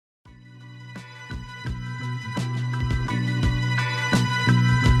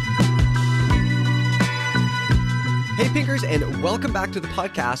Hey Pinkers, and welcome back to the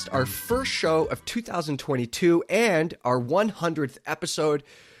podcast, our first show of 2022 and our 100th episode,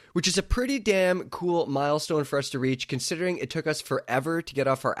 which is a pretty damn cool milestone for us to reach, considering it took us forever to get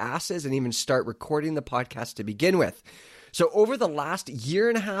off our asses and even start recording the podcast to begin with. So over the last year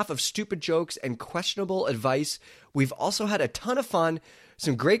and a half of stupid jokes and questionable advice, we've also had a ton of fun,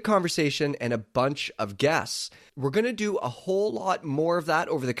 some great conversation, and a bunch of guests. We're going to do a whole lot more of that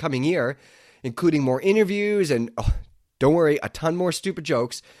over the coming year, including more interviews and, don't worry, a ton more stupid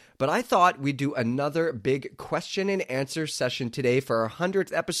jokes. But I thought we'd do another big question and answer session today for our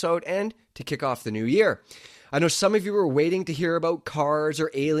 100th episode and to kick off the new year. I know some of you were waiting to hear about cars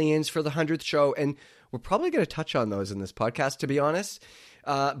or aliens for the 100th show, and we're probably going to touch on those in this podcast, to be honest.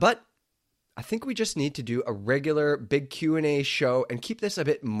 But I think we just need to do a regular big Q&A show and keep this a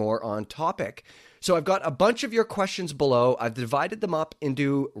bit more on topic. So I've got a bunch of your questions below. I've divided them up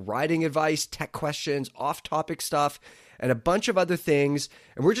into riding advice, tech questions, off-topic stuff, and a bunch of other things.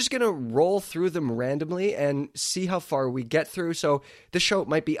 And we're just going to roll through them randomly and see how far we get through. So this show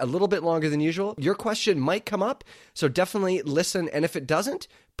might be a little bit longer than usual. Your question might come up, so definitely listen. And if it doesn't,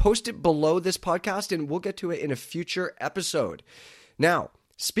 post it below this podcast and we'll get to it in a future episode. Now,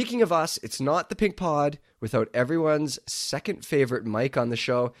 speaking of us, it's not the Pink Pod without everyone's second favorite Mike on the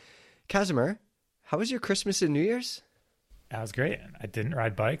show. Casimir, how was your Christmas and New Year's? That was great. I didn't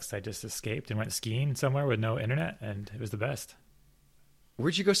ride bikes. I just escaped and went skiing somewhere with no internet, and it was the best.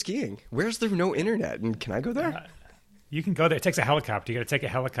 Where'd you go skiing? Where's there no internet? And can I go there? You can go there. It takes a helicopter. You got to take a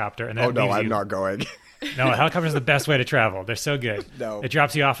helicopter. And then oh, no, I'm not going. No, a helicopter is the best way to travel. They're so good. No. It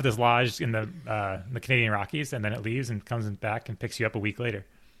drops you off at this lodge in the Canadian Rockies, and then it leaves and comes back and picks you up a week later.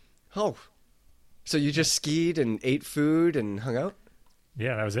 Oh. So you just skied and ate food and hung out?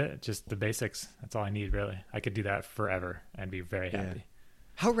 Yeah, that was it. Just the basics. That's all I need, really. I could do that forever and be very happy. Yeah.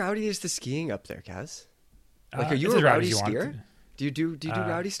 How rowdy is the skiing up there, Kaz? Like, are you a rowdy skier? Do you do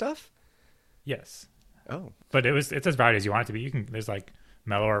rowdy stuff? Yes. Oh. But it's as rowdy as you want it to be. There's like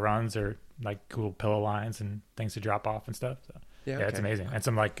mellower runs or like cool pillow lines and things to drop off and stuff. So yeah, okay. It's amazing. And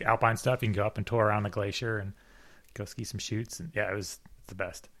some like alpine stuff. You can go up and tour around the glacier and go ski some chutes. And yeah, it's the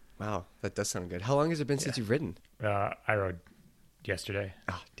best. Wow, that does sound good. How long has it been since you've ridden? I rode yesterday.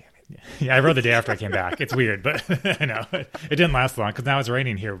 Oh, damn it. Yeah, I rode the day after I came back. It's weird, but I know it didn't last long because now it's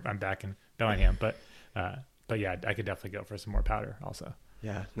raining here. I'm back in Bellingham, but yeah, I could definitely go for some more powder also.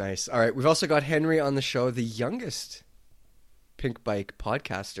 Yeah, nice. All right, we've also got Henry on the show, the youngest Pink Bike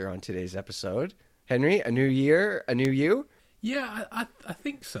podcaster on today's episode. Henry, a new year, a new you? Yeah, I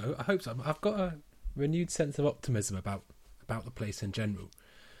think so. I hope so. I've got a renewed sense of optimism about the place in general.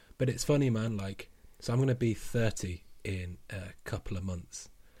 But it's funny, man. So I'm going to be 30 in a couple of months,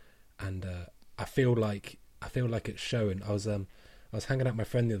 and I feel like it's showing. I was hanging out with my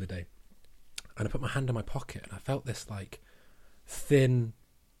friend the other day, and I put my hand in my pocket, and I felt this like thin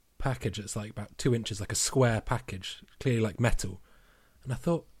package that's like about 2 inches, like a square package, clearly like metal. And I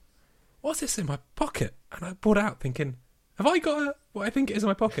thought, what's this in my pocket? And I pulled it out, thinking, have I got what I think it is in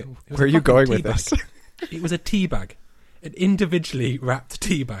my pocket? Where are you going with this? It was a tea bag, an individually wrapped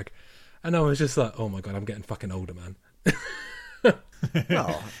tea bag. And I was just like, oh my God, I'm getting fucking older, man.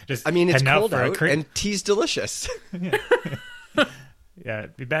 Well, I mean, it's cold out and tea's delicious. Yeah,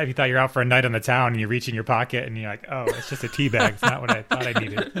 it'd be bad if you thought you're out for a night on the town and you reach in your pocket and you're like, oh, it's just a tea bag. It's not what I thought I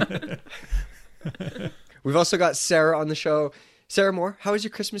needed. We've also got Sarah on the show. Sarah Moore, how was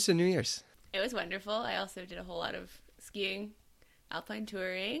your Christmas and New Year's? It was wonderful. I also did a whole lot of skiing, alpine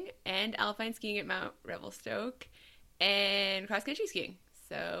touring, and alpine skiing at Mount Revelstoke, and cross-country skiing.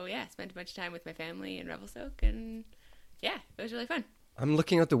 So, yeah, spent a bunch of time with my family in Revelstoke, and, yeah, it was really fun. I'm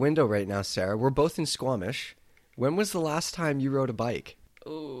looking out the window right now, Sarah. We're both in Squamish. When was the last time you rode a bike?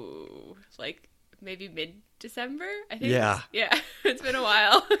 Ooh, like maybe mid-December, I think. Yeah. Yeah, it's been a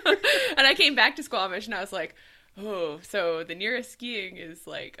while. And I came back to Squamish, and I was like, oh, so the nearest skiing is,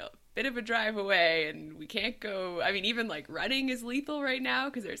 like, a bit of a drive away, and we can't go. I mean, even, like, running is lethal right now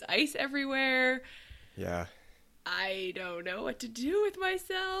because there's ice everywhere. Yeah. I don't know what to do with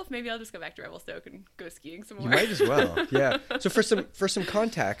myself. Maybe I'll just go back to Revelstoke and go skiing some more. You might as well. Yeah. So for some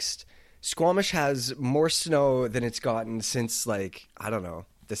context, Squamish has more snow than it's gotten since, like, I don't know,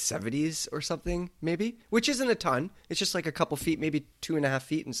 the 70s or something, maybe, which isn't a ton. It's just like a couple feet, maybe 2.5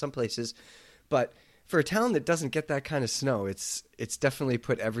 feet in some places. But for a town that doesn't get that kind of snow, it's definitely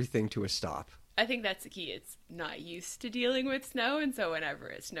put everything to a stop. I think that's the key. It's not used to dealing with snow, and so whenever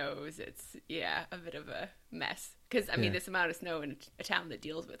it snows, it's, a bit of a mess. Because, I mean, this amount of snow in a town that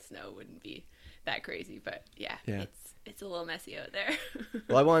deals with snow wouldn't be that crazy, but it's a little messy out there.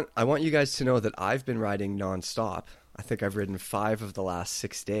 Well, I want you guys to know that I've been riding nonstop. I think I've ridden 5 of the last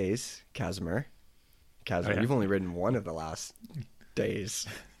 6 days, Casimir. Casimir. Oh, yeah. You've only ridden one of the last days.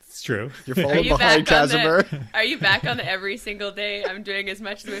 It's true. You're falling behind, Casimir. Are you back on the every single day? I'm doing as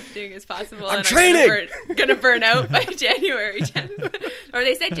much Zwifting as possible. I'm training! I'm gonna burn out by January 10th. Or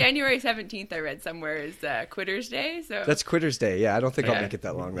they said January 17th, I read somewhere, is Quitter's Day. So That's Quitter's Day. Yeah, I don't think I'll make it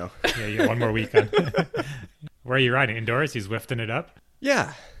that long, though. Yeah, you got one more week on. Where are you riding? Indoors? He's Zwifting it up?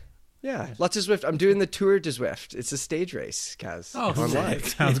 Yeah. Lots of Zwift. I'm doing the Tour de Zwift. It's a stage race, Kaz. Oh, online.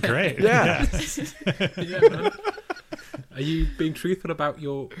 Sounds great. Yeah. Yeah, man. Are you being truthful about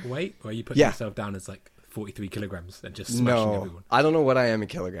your weight, or are you putting yourself down as like 43 kilograms and just smashing everyone? I don't know what I am in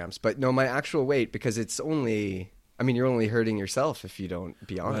kilograms, but no, my actual weight, because it's only... I mean, you're only hurting yourself if you don't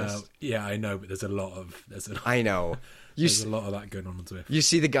be honest. Well, yeah, I know, but there's a lot of I know. There's a lot of that going on Zwift. You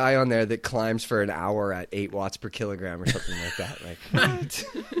see the guy on there that climbs for an hour at 8 watts per kilogram or something like that. Like, what?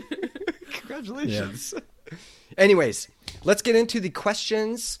 Congratulations. Yeah. Anyways, let's get into the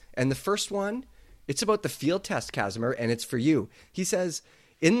questions. And the first one, it's about the field test, Casimir, and it's for you. He says,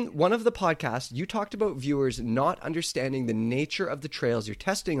 in one of the podcasts, you talked about viewers not understanding the nature of the trails you're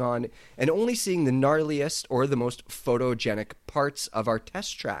testing on and only seeing the gnarliest or the most photogenic parts of our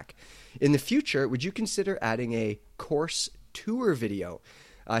test track. In the future, would you consider adding a course tour video?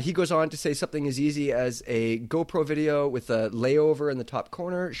 He goes on to say something as easy as a GoPro video with a layover in the top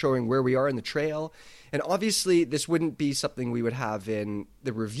corner showing where we are in the trail. And obviously, this wouldn't be something we would have in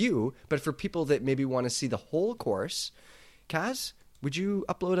the review, but for people that maybe want to see the whole course, Kaz, would you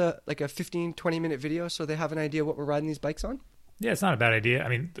upload a 15, 20-minute video so they have an idea what we're riding these bikes on? Yeah, it's not a bad idea. I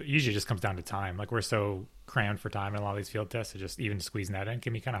mean, it usually just comes down to time. Like, we're so crammed for time in a lot of these field tests, so just even squeezing that in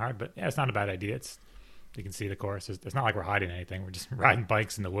can be kind of hard. But yeah, it's not a bad idea. You can see the course. It's not like we're hiding anything. We're just riding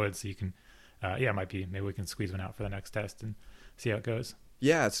bikes in the woods. So you can, maybe we can squeeze one out for the next test and see how it goes.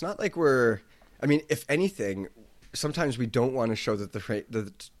 Yeah, it's not like if anything, sometimes we don't want to show that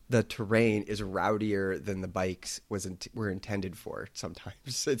the terrain is rowdier than the bikes were intended for.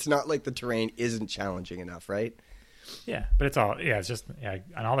 Sometimes it's not like the terrain isn't challenging enough, right? Yeah, but it's just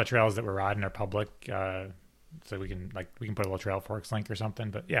on all the trails that we're riding are public. So we can put a little Trail Forks link or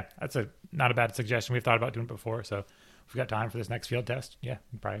something. But yeah, that's not a bad suggestion. We've thought about doing it before. So if we've got time for this next field test, yeah,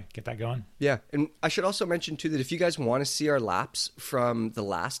 we'll probably get that going. Yeah, and I should also mention too that if you guys want to see our laps from the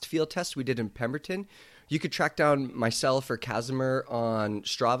last field test we did in Pemberton, you could track down myself or Casimir on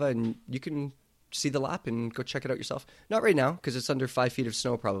Strava and you can see the lap and go check it out yourself. Not right now because it's under 5 feet of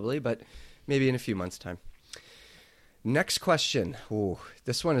snow probably, but maybe in a few months' time. Next question. Ooh,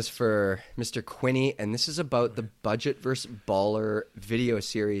 this one is for Mr. Quinny, and this is about the Budget vs. Baller video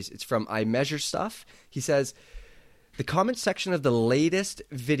series. It's from I Measure Stuff. He says, the comment section of the latest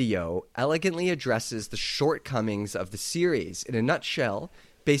video elegantly addresses the shortcomings of the series. In a nutshell,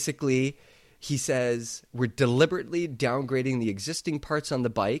 basically, he says, we're deliberately downgrading the existing parts on the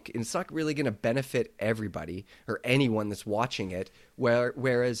bike, and it's not really going to benefit everybody or anyone that's watching it,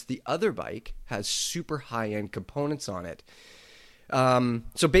 whereas the other bike has super high-end components on it.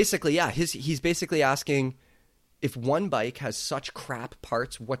 So basically, yeah, he's basically asking, if one bike has such crap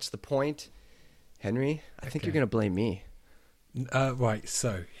parts, what's the point? Henry, I think you're going to blame me. Right,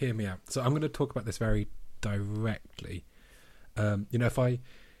 so hear me out. So I'm going to talk about this very directly.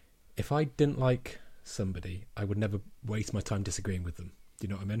 If I didn't like somebody, I would never waste my time disagreeing with them. Do you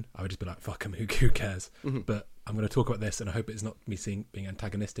know what I mean? I would just be like, fuck them, who cares? Mm-hmm. But I'm going to talk about this, and I hope it's not me being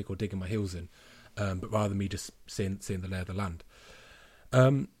antagonistic or digging my heels in, but rather me just seeing the lay of the land.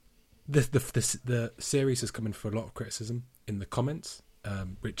 The series has come in for a lot of criticism in the comments,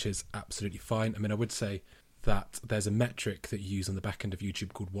 which is absolutely fine. I mean, I would say that there's a metric that you use on the back end of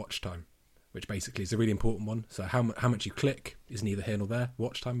YouTube called watch time, which basically is a really important one. So how much you click is neither here nor there.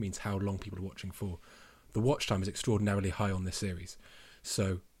 Watch time means how long people are watching for. The watch time is extraordinarily high on this series.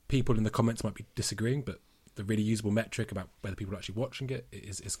 So people in the comments might be disagreeing, but the really usable metric about whether people are actually watching it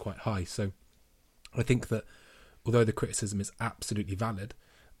is quite high. So I think that although the criticism is absolutely valid,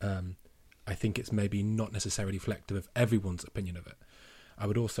 I think it's maybe not necessarily reflective of everyone's opinion of it. I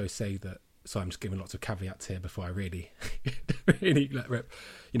would also say that, so I'm just giving lots of caveats here before I really let rip.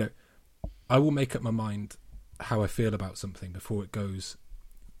 I will make up my mind how I feel about something before it goes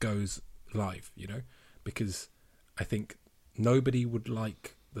live, because I think nobody would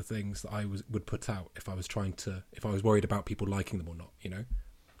like the things that I would put out if I was worried about people liking them or not,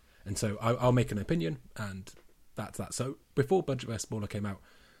 And so I'll make an opinion, and that's that. So before Budget vs. Baller came out,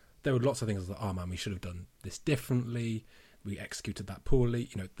 there were lots of things I was like, oh man, we should have done this differently. We executed that poorly.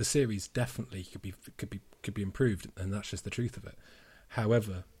 The series definitely could be improved, and that's just the truth of it.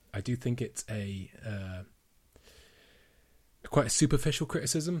 However, I do think it's quite a superficial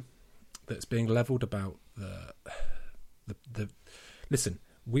criticism that's being levelled about the. Listen,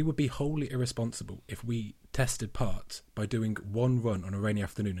 we would be wholly irresponsible if we tested parts by doing one run on a rainy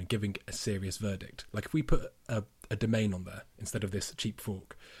afternoon and giving a serious verdict. Like if we put a domain on there instead of this cheap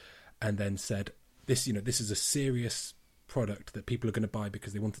fork, and then said this, this is a serious product that people are going to buy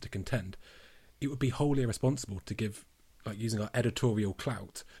because they wanted to contend, it would be wholly irresponsible to give, like, using our editorial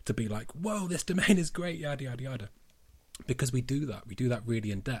clout to be like, whoa, this domain is great, yada yada yada, because we do that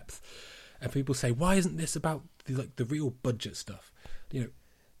really in depth. And people say, why isn't this about the real budget stuff?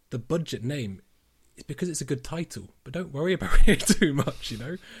 The budget name is because it's a good title, but don't worry about it too much,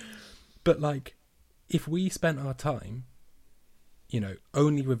 But like, if we spent our time,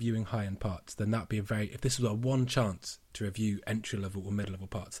 only reviewing high-end parts, then that'd be if this was our one chance to review entry-level or mid-level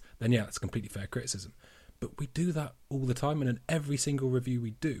parts, then yeah, that's completely fair criticism. But we do that all the time, and in every single review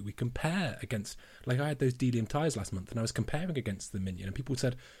we do, we compare against, like I had those Delium tyres last month, and I was comparing against the Minion, and people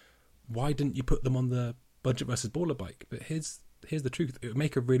said, why didn't you put them on the budget versus baller bike? But here's the truth. It would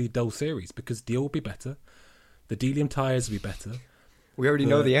make a really dull series because Deal will be better. The Delium tyres will be better. We already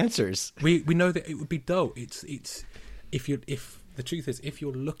know the answers. We know that it would be dull. It's if the truth is, if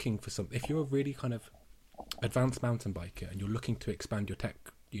you're looking for something, if you're a really kind of advanced mountain biker and you're looking to expand your tech,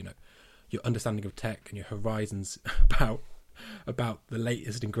 your understanding of tech and your horizons about the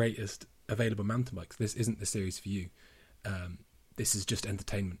latest and greatest available mountain bikes, this isn't the series for you. This is just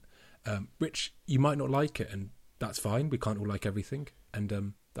entertainment. Rich, you might not like it, and that's fine. We can't all like everything,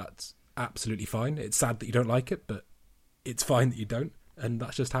 and that's absolutely fine. It's sad that you don't like it, but it's fine that you don't, and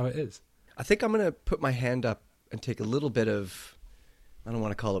that's just how it is. I think I'm going to put my hand up and take a little bit of, I don't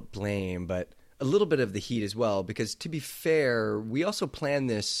want to call it blame, but a little bit of the heat as well, because to be fair, we also planned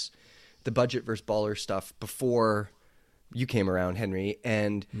the budget versus baller stuff before you came around, Henry,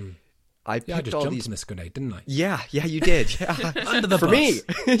 and I picked I just all jumped these on this grenade, didn't I? Yeah, you did. Yeah. Under the for bus.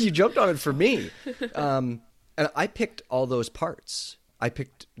 me. You jumped on it for me. And I picked all those parts. I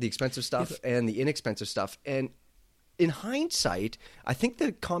picked the expensive stuff and the inexpensive stuff. And in hindsight, I think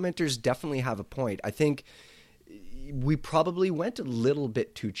the commenters definitely have a point. I think we probably went a little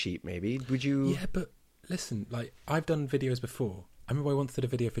bit too cheap, maybe. Would you? Yeah, but listen, like, I've done videos before. I remember I once did a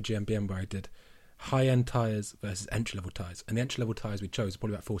video for GMBM where I did high-end tyres versus entry-level tyres. And the entry-level tyres we chose were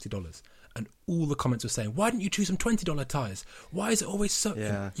probably about $40. And all the comments were saying, why didn't you choose some $20 tyres? Why is it always so...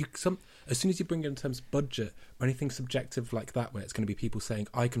 Yeah. As soon as you bring it in terms of budget or anything subjective like that, where it's going to be people saying,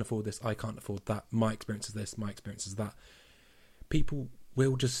 I can afford this, I can't afford that, my experience is this, my experience is that, people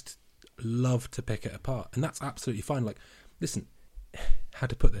will just love to pick it apart. And that's absolutely fine. Like, listen, how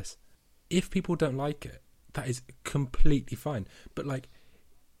to put this? If people don't like it, that is completely fine. But, like,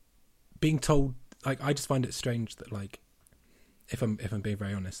 being told... Like, I just find it strange that, like, if I'm being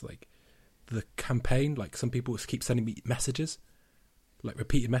very honest, like, the campaign, like, some people keep sending me messages, like,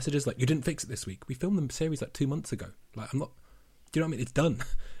 repeated messages, like, you didn't fix it this week. We filmed the series, like, 2 months ago. Like, I'm not... Do you know what I mean? It's done.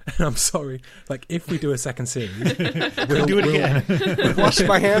 And I'm sorry. Like, if we do a second series... we'll do it again. Wash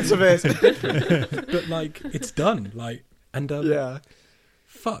my hands of it. But, like, it's done. Like, and... yeah.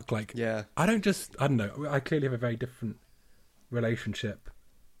 Fuck, like... Yeah. I don't know. I clearly have a very different relationship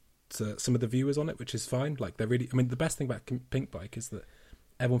to some of the viewers on it, which is fine. Like, they're really... I mean, the best thing about Pink Bike is that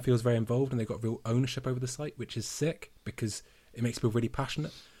everyone feels very involved and they've got real ownership over the site, which is sick because it makes people really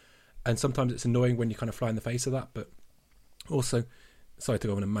passionate. And sometimes it's annoying when you kind of fly in the face of that, but also, sorry to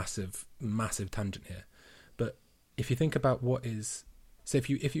go on a massive tangent here, but if you think about what is... So if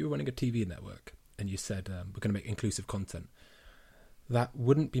you were running a TV network and you said, we're going to make inclusive content, that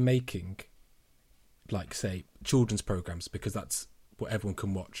wouldn't be making, like, say, children's programs, because that's what everyone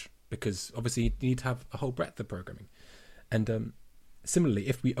can watch. Because obviously you need to have a whole breadth of programming. And similarly,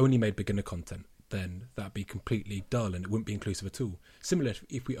 if we only made beginner content, then that'd be completely dull and it wouldn't be inclusive at all. Similarly,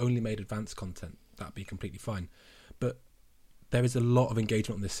 if we only made advanced content, that'd be completely fine. But there is a lot of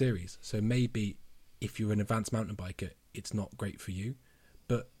engagement on this series. So maybe if you're an advanced mountain biker, it's not great for you.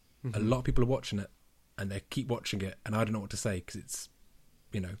 But a lot of people are watching it and they keep watching it. And I don't know what to say because it's,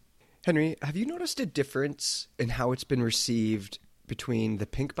 Henry, have you noticed a difference in how it's been received between the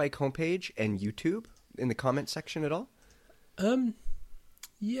Pink Bike homepage and YouTube in the comment section at all?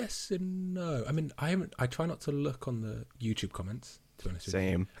 Yes and no. I mean, I try not to look on the YouTube comments, to be honest with you.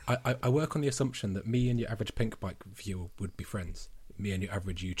 Same. I work on the assumption that me and your average Pink Bike viewer would be friends. Me and your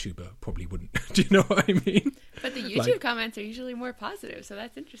average YouTuber probably wouldn't. Do you know what I mean? But the YouTube comments are usually more positive, so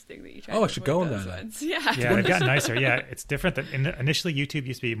that's interesting that you try. Oh, I should go on there then. Yeah, they've gotten nicer. Yeah, it's different. Initially, YouTube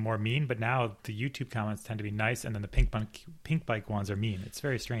used to be more mean, but now the YouTube comments tend to be nice, and then the Pink Bike ones are mean. It's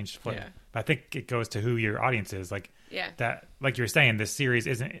very strange. Yeah. But I think it goes to who your audience is. Like, yeah, that, like you were saying, this series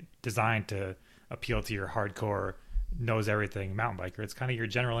isn't designed to appeal to your hardcore knows everything mountain biker. It's kind of your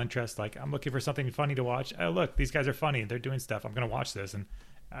general interest. Like, I'm looking for something funny to watch. Oh, look, these guys are funny. They're doing stuff. I'm going to watch this. And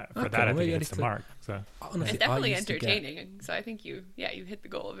for that, I think it's the mark. So honestly, it's definitely entertaining. So I think you hit the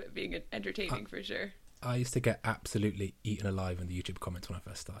goal of it being entertaining for sure. I used to get absolutely eaten alive in the YouTube comments when I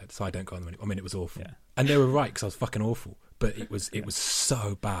first started, so I don't go on them anymore. I mean, it was awful. Yeah. And they were right, because I was fucking awful. But it was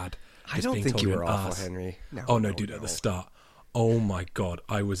so bad. I don't think you were awful, Henry. No, dude, at the start. Oh my God.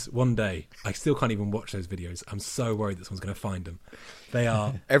 One day, I still can't even watch those videos. I'm so worried that someone's going to find them. They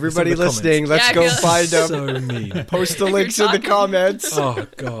are. Everybody listening, let's go find them. So mean. Post the links in the comments. Oh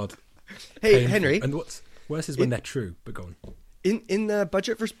God. Hey, Henry. And what's worse is when they're true, but go on. In the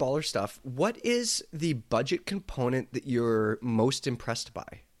budget versus baller stuff, what is the budget component that you're most impressed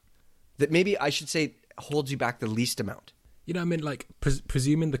by? That maybe I should say holds you back the least amount? You know what I mean? Like,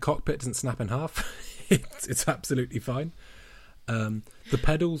 presuming the cockpit doesn't snap in half, it's absolutely fine. The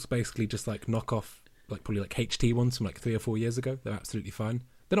pedals basically just like knock off, like probably like HT ones from like 3 or 4 years ago. They're absolutely fine.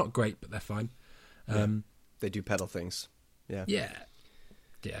 They're not great, but they're fine. They do pedal things. Yeah.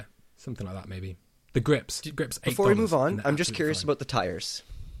 Yeah. Something like that maybe. The grips. $8. Before we move on, I'm just curious about the tires.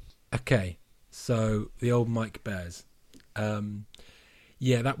 Okay, so the old Mike Bears.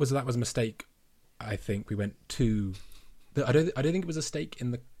 Yeah, that was a mistake. I think we went to. I don't think it was a mistake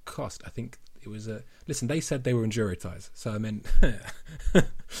in the cost. I think it was a. Listen, they said they were enduro tires, so I mean,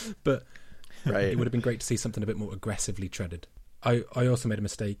 but right. It would have been great to see something a bit more aggressively treaded. I also made a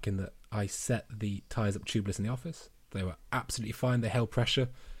mistake in that I set the tires up tubeless in the office. They were absolutely fine. They held pressure,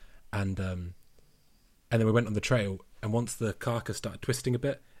 and then we went on the trail. And once the carcass started twisting a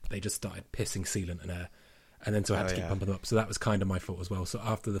bit, they just started pissing sealant and air. And then so I had to keep pumping them up. So that was kind of my fault as well. So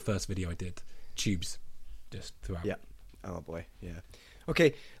after the first video I did, tubes just throughout. Yeah. Oh boy. Yeah.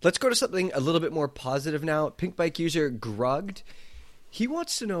 Okay, let's go to something a little bit more positive now. Pink Bike user Grugged. He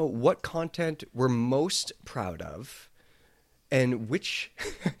wants to know what content we're most proud of and which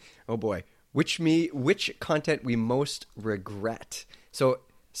oh boy, which content we most regret. So,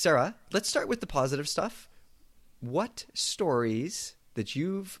 Sarah, let's start with the positive stuff. What stories that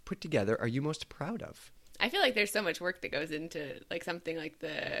you've put together are you most proud of? I feel like there's so much work that goes into like something like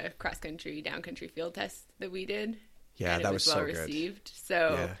the cross-country, down-country field test that we did. Yeah, that was well so received. Good.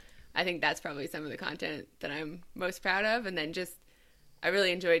 So yeah. I think that's probably some of the content that I'm most proud of. And then just, I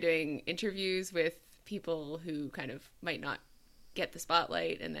really enjoy doing interviews with people who kind of might not get the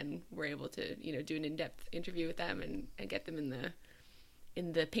spotlight, and then we're able to, do an in-depth interview with them and get them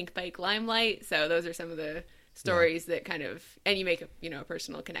in the Pink Bike limelight. So those are some of the stories that kind of, and you make a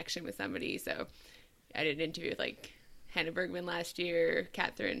personal connection with somebody. So I did an interview with like Hannah Bergman last year,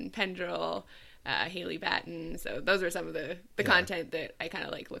 Catherine Pendrell, Haley Batten. So those are some of the content that I kind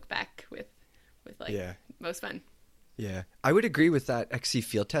of like look back with like most fun. Yeah, I would agree with that XC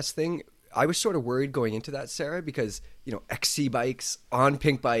field test thing. I was sort of worried going into that, Sarah, because, XC bikes on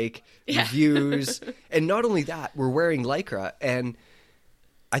Pink Bike, reviews, and not only that, we're wearing Lycra. And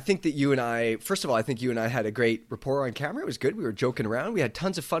I think that first of all, I think you and I had a great rapport on camera. It was good. We were joking around. We had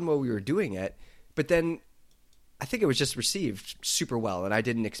tons of fun while we were doing it. But then I think it was just received super well, and I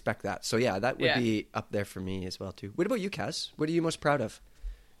didn't expect that. So yeah, that would be up there for me as well too. What about you, Kaz? What are you most proud of?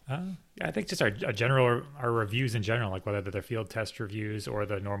 I think just our reviews in general, like whether they're field test reviews or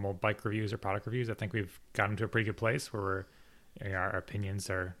the normal bike reviews or product reviews. I think we've gotten to a pretty good place where our opinions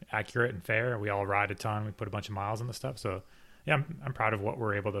are accurate and fair. We all ride a ton. We put a bunch of miles on the stuff. So yeah, I'm proud of what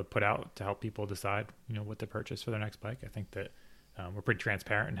we're able to put out to help people decide, what to purchase for their next bike. I think that we're pretty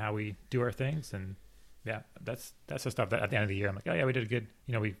transparent in how we do our things, and yeah, that's the stuff that at the end of the year I'm like, oh yeah, we did a good.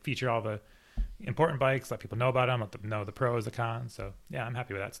 We feature all the important bikes, let people know about them, let them know the pros, the cons. So yeah, I'm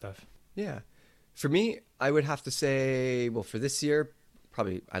happy with that stuff. Yeah, for me, I would have to say, well, for this year,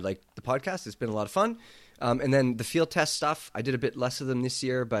 probably I like the podcast. It's been a lot of fun, and then the field test stuff. I did a bit less of them this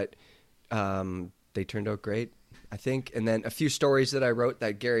year, but they turned out great, I think. And then a few stories that I wrote,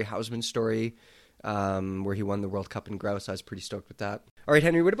 that Gary Hausman story, where he won the World Cup in grouse. I was pretty stoked with that. All right,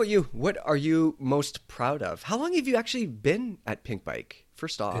 Henry, what about you? What are you most proud of? How long have you actually been at Pink Bike,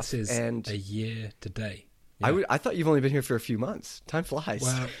 first off? This is a year today. Yeah. I thought you've only been here for a few months. Time flies.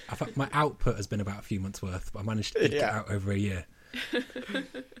 Well, I thought my output has been about a few months worth, but I managed to get out over a year.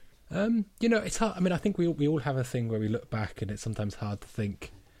 It's hard. I mean, I think we all have a thing where we look back and it's sometimes hard to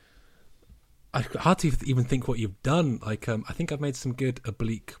think. Hard to even think what you've done. Like, I think I've made some good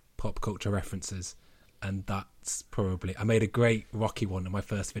oblique pop culture references. And that's probably, I made a great Rocky one in my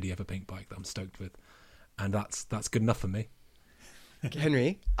first video for Pink Bike that I'm stoked with, and that's good enough for me.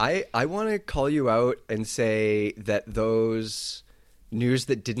 Henry, I want to call you out and say that those news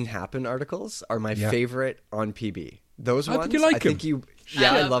that didn't happen articles are my favorite on PB. Those How ones, did you like I think them? you.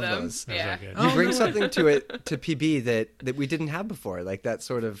 Yeah, I love them. those. Yeah. Those are good. You bring no way. something to PB that we didn't have before, like that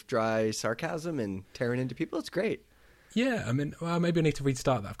sort of dry sarcasm and tearing into people. It's great. Yeah, I mean, well, maybe I need to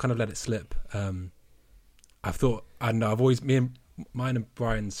restart that. I've kind of let it slip. I've thought, I know, I've always, mine and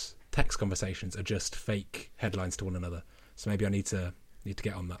Brian's text conversations are just fake headlines to one another. So maybe I need to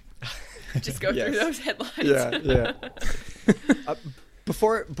get on that. Just go Yes. through those headlines. Yeah.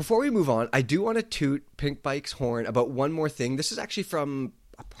 Before we move on, I do want to toot Pink Bike's horn about one more thing. This is actually from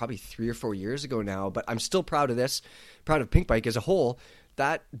probably 3 or 4 years ago now, but I'm still proud of this. Proud of Pink Bike as a whole.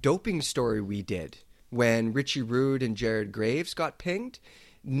 That doping story we did when Richie Rude and Jared Graves got pinged.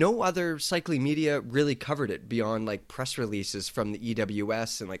 No other cycling media really covered it beyond like press releases from the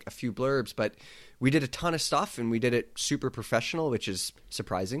EWS and like a few blurbs, but we did a ton of stuff and we did it super professional, which is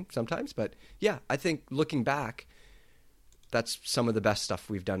surprising sometimes. But yeah, I think looking back, that's some of the best stuff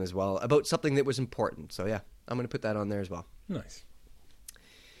we've done as well about something that was important. So yeah, I'm going to put that on there as well. Nice.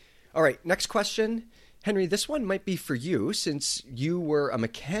 All right, next question. Henry, this one might be for you since you were a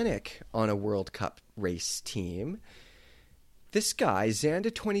mechanic on a World Cup race team. This guy,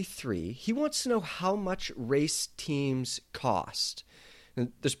 Xanda23, he wants to know how much race teams cost.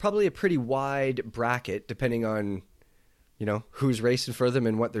 And there's probably a pretty wide bracket depending on, who's racing for them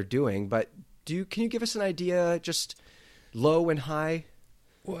and what they're doing. But can you give us an idea, just low and high?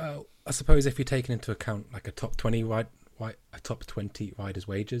 Well, I suppose if you're taking into account like a top 20 riders'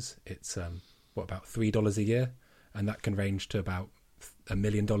 wages, it's about $3 a year, and that can range to about $1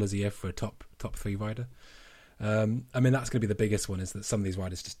 million a year for a top 3 rider. I mean, that's going to be the biggest one, is that some of these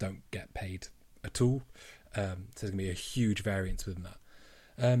riders just don't get paid at all. So there's going to be a huge variance within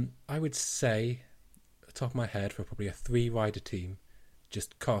that. I would say, at the top of my head, for probably a 3-rider team, it's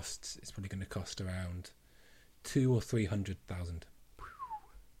probably going to cost around 200,000 or 300,000.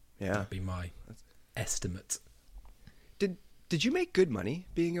 Yeah, That'd be my estimate. Did you make good money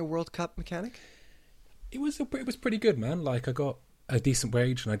being a World Cup mechanic? It was pretty good, man. Like, I got a decent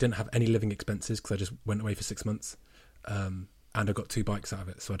wage and I didn't have any living expenses because I just went away for 6 months, and I got 2 bikes out of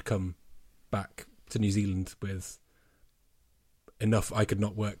it, so I'd come back to New Zealand with enough I could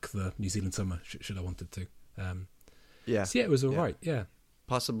not work the New Zealand summer should I wanted to. Yeah. So yeah, it was all right. Yeah,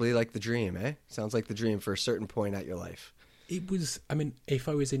 Possibly like the dream, eh? Sounds like the dream for a certain point at your life. it was. I mean, if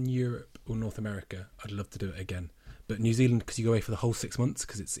I was in Europe or North America, I'd love to do it again. But New Zealand, because you go away for the whole 6 months,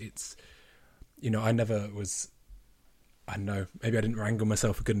 because it's I never was. I don't know, maybe I didn't wrangle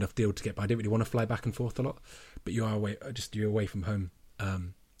myself a good enough deal to get, but I didn't really want to fly back and forth a lot. But you're away from home.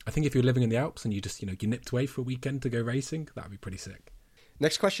 I think if you're living in the Alps and you just, you nipped away for a weekend to go racing, that would be pretty sick.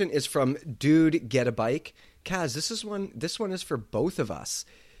 Next question is from Dude Get a Bike. Kaz, this one is for both of us.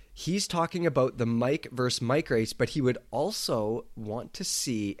 He's talking about the Mike versus Mike race, but he would also want to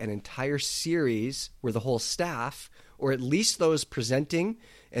see an entire series where the whole staff, or at least those presenting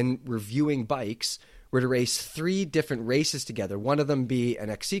and reviewing bikes, were to race 3 different races together. One of them be an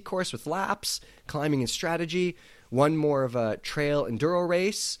XC course with laps, climbing and strategy, one more of a trail enduro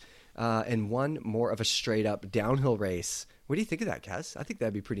race, and one more of a straight up downhill race. What do you think of that, Kaz? I think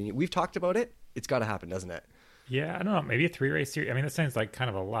that'd be pretty neat. We've talked about it. It's got to happen, doesn't it? Yeah, I don't know. Maybe a 3-race series. I mean, that sounds like kind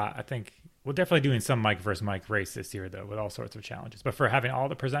of a lot. I think we're definitely doing some Mike versus Mike race this year, though, with all sorts of challenges. But for having all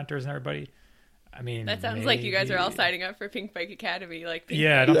the presenters and everybody, I mean, That sounds like you guys are all signing up for Pink Bike Academy.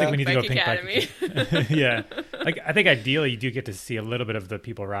 I don't think we need to go Pink Academy. Bike. Yeah, I think ideally you do get to see a little bit of the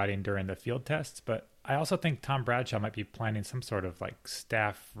people riding during the field tests, but I also think Tom Bradshaw might be planning some sort of like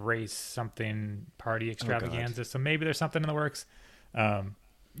staff race, something party extravaganza. So maybe there's something in the works. So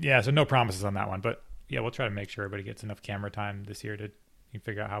no promises on that one, but yeah, we'll try to make sure everybody gets enough camera time this year to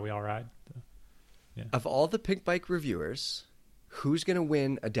figure out how we all ride. So, yeah. Of all the Pink Bike reviewers, who's going to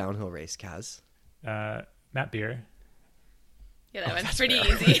win a downhill race, Kaz? Matt Beer. Yeah, that one's pretty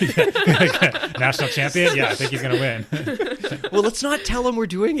easy. National champion? Yeah, I think he's going to win. Well, let's not tell him we're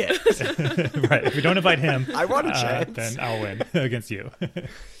doing it. Right. If we don't invite him, I want a chance. Then I'll win against you.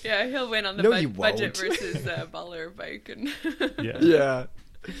 Yeah, he'll win on the budget versus baller bike. And Yeah.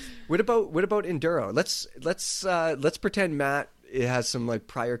 What about enduro? Let's pretend Matt has some like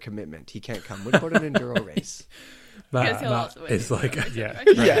prior commitment. He can't come. What about an enduro race? That also win. is like Yeah.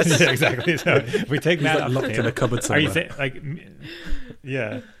 Yes. Yeah, exactly. So if we take Matt like locked in a cupboard are somewhere. you saying like?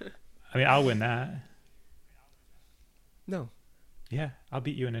 Yeah. I mean, I'll win that. No. Yeah, I'll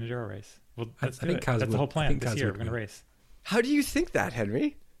beat you in an enduro race. Well, let's do think it. Kaz That's the whole would- I plan think this Kaz year. would We're going to win. race. How do you think that,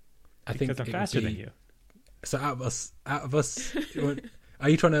 Henry? I think Because I'm it would faster be- than you. So out of us, are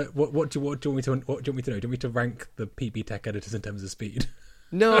you trying to? What do you want me to know? Do you want me to rank the PB Tech editors in terms of speed?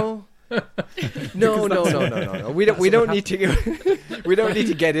 No. No. We don't need to. We don't need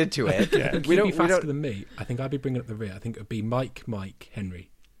to get into it. Yeah. You'd be faster than me. I think I'd be bringing up the rear. I think it would be Mike,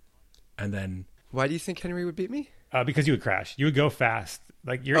 Henry, and then. Why do you think Henry would beat me? Because you would crash. You would go fast.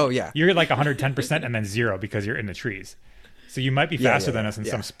 Like you're like 110% and then 0 because you're in the trees. So you might be faster than us in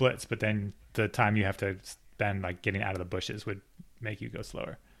some splits, but then the time you have to spend like getting out of the bushes would make you go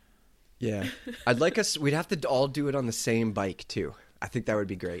slower. Yeah. We'd have to all do it on the same bike too. I think that would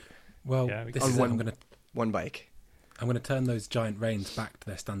be great. Well, one bike. I'm going to turn those giant reins back to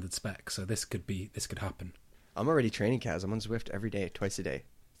their standard spec. So this could happen. I'm already training Kaz. I'm on Zwift every day, twice a day.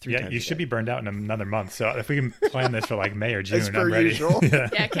 3 times you should be burned out in another month. So if we can plan this for like May or June, I'm ready.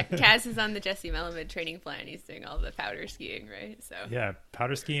 Yeah, Kaz is on the Jesse Melamed training plan. He's doing all the powder skiing, right? So yeah,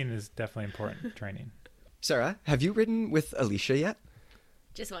 powder skiing is definitely important training. Sarah, have you ridden with Alicia yet?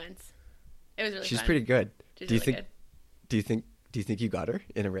 Just once. It was really She's fun. pretty good. She's Do you really think you got her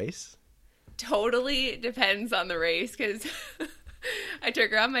in a race? Totally depends on the race, because I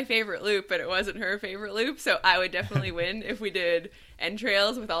took her on my favorite loop, but it wasn't her favorite loop. So I would definitely win if we did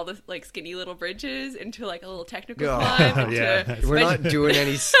entrails with all the like skinny little bridges into like a little technical climb. We're not doing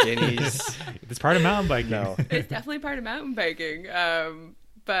any skinnies. It's part of mountain biking. No. It's definitely part of mountain biking.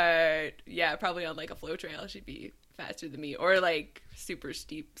 But yeah, probably on like a flow trail, she'd be faster than me, or like super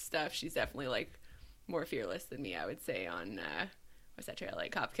steep stuff. She's definitely like more fearless than me, I would say, on what's that trail,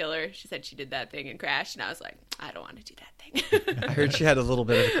 like Cop Killer. She said she did that thing and crashed, and I was like, I don't want to do that thing. I heard she had a little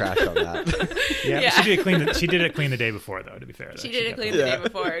bit of a crash on that. Yeah. She did it clean the day before, though, to be fair. She did it clean the day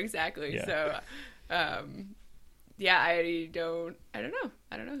before, exactly. Yeah. So I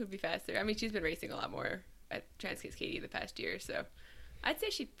don't know who'd be faster. I mean, she's been racing a lot more at Trans-Cascadia the past year, so I'd say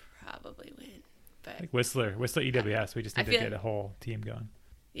she'd probably win. But like Whistler EWS, we just need to get a whole team going.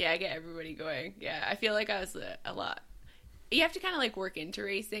 Yeah, get everybody going. Yeah, I feel like I was a lot. You have to kind of like work into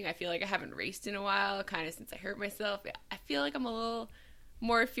racing. I feel like I haven't raced in a while, kind of since I hurt myself. I feel like I'm a little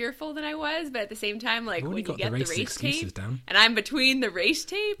more fearful than I was, but at the same time, like when you get the race tape down. And I'm between the race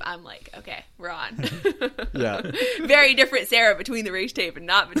tape, I'm like, okay, we're on. Yeah. Very different Sarah between the race tape and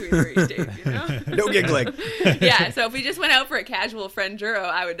not between the race tape, you know? No giggling. Yeah, so if we just went out for a casual friend Juro,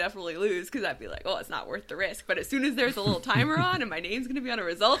 I would definitely lose, because I'd be like, oh, it's not worth the risk. But as soon as there's a little timer on and my name's going to be on a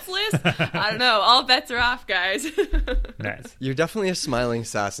results list, I don't know, all bets are off, guys. Nice. You're definitely a smiling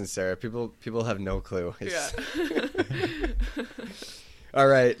assassin, Sarah. People have no clue. Yeah. All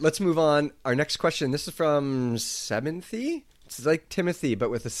right, let's move on. Our next question, this is from Seventy. It's like Timothy,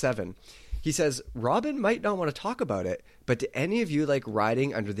 but with a 7. He says, Robin might not want to talk about it, but do any of you like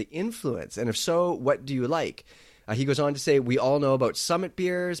riding under the influence? And if so, what do you like? He goes on to say, we all know about Summit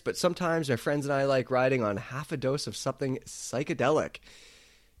beers, but sometimes my friends and I like riding on half a dose of something psychedelic.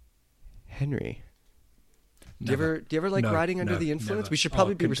 Henry, do you ever like riding under the influence? Never. We should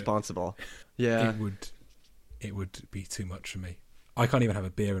probably be responsible. Yeah. It would be too much for me. I can't even have a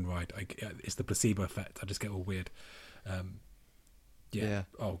beer and ride. It's the placebo effect. I just get all weird. Yeah.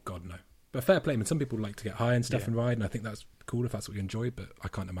 Oh, God, no. But fair play. I mean, some people like to get high and stuff and ride, and I think that's cool if that's what you enjoy, but I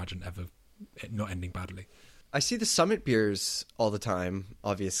can't imagine ever it not ending badly. I see the Summit beers all the time,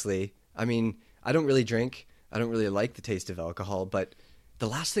 obviously. I mean, I don't really drink. I don't really like the taste of alcohol, but the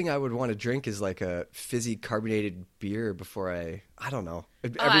last thing I would want to drink is like a fizzy carbonated beer before I don't know.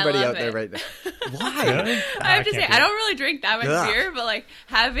 Everybody out there right now. Why? Really? I have to say, I don't really drink that much beer, but like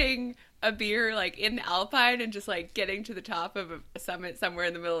having a beer like in the Alpine and just like getting to the top of a summit somewhere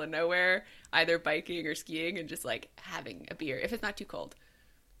in the middle of nowhere, either biking or skiing, and just like having a beer if it's not too cold.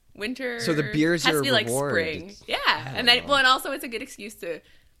 Winter, so the beers has are to be a like reward. spring, yeah, and then and also it's a good excuse to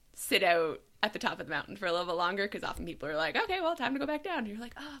sit out at the top of the mountain for a little bit longer, because often people are like, okay, well, time to go back down. And you're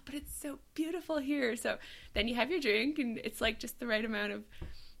like, oh, but it's so beautiful here. So then you have your drink, and it's like just the right amount of,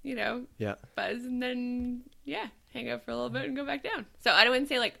 buzz, and then hang out for a little bit and go back down. So I wouldn't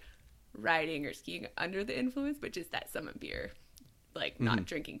say like riding or skiing under the influence, but just that Summit beer, like not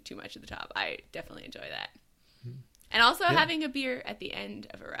drinking too much at the top. I definitely enjoy that. And also having a beer at the end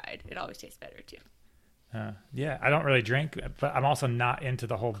of a ride. It always tastes better too. I don't really drink, but I'm also not into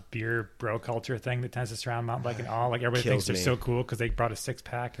the whole beer bro culture thing that tends to surround mountain biking and all. Like everybody thinks they're so cool because they brought a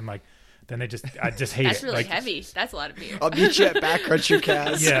 6-pack, and like then I just hate That's it. really like, heavy. That's a lot of beer. I'll meet you at Backcountry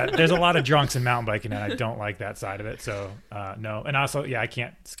Kaz. Yeah, there's a lot of drunks in mountain biking, and I don't like that side of it. So no, and also I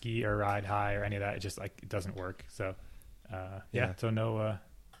can't ski or ride high or any of that. It just like it doesn't work. So so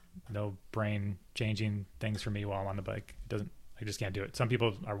no brain changing things for me while I'm on the bike. It doesn't. I just can't do it. Some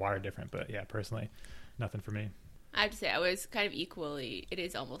people are wired different, but personally, nothing for me. I have to say, I was kind of it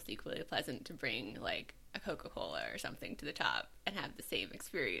is almost equally pleasant to bring like a Coca-Cola or something to the top and have the same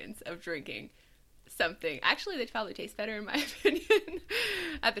experience of drinking something. Actually, they probably taste better, in my opinion,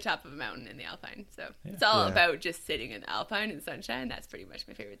 at the top of a mountain in the Alpine. So it's all about just sitting in the Alpine in the sunshine. That's pretty much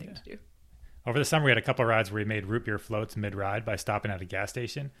my favorite thing to do. Over the summer, we had a couple of rides where we made root beer floats mid-ride by stopping at a gas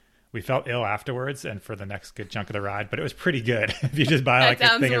station. We felt ill afterwards and for the next good chunk of the ride, but it was pretty good. If you just buy like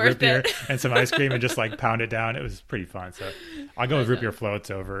a thing of root beer and some ice cream and just like pound it down, it was pretty fun. So I'll go with root beer floats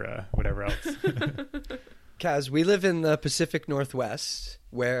over whatever else. Kaz, we live in the Pacific Northwest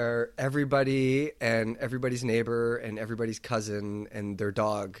where everybody and everybody's neighbor and everybody's cousin and their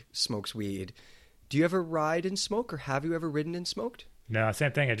dog smokes weed. Do you ever ride and smoke, or have you ever ridden and smoked? No,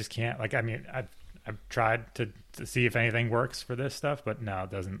 same thing. I just can't. Like, I mean, I've tried to see if anything works for this stuff, but no,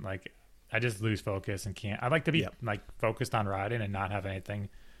 it doesn't. Like, I just lose focus and can't. I like to be like focused on riding and not have anything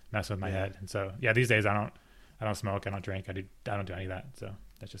mess with my head. And so, these days I don't smoke, I don't drink, I don't do any of that. So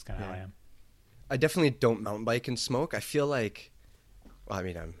that's just kind of how I am. I definitely don't mountain bike and smoke. I feel like, well, I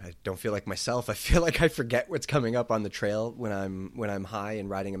mean, I don't feel like myself. I feel like I forget what's coming up on the trail when I'm high and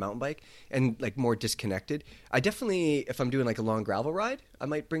riding a mountain bike, and like more disconnected. I definitely, if I'm doing like a long gravel ride, I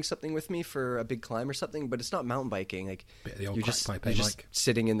might bring something with me for a big climb or something. But it's not mountain biking. Like bit of the old you're crack just, pipe, you're just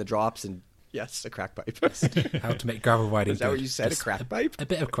sitting in the drops and yes, a crack pipe. How to make gravel riding? Is that good. what you said? Just a crack pipe? A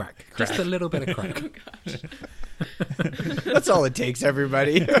bit of crack. Just a little bit of crack. Oh, gosh. That's all it takes,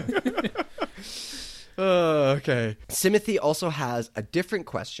 everybody. Oh, okay. Simothy also has a different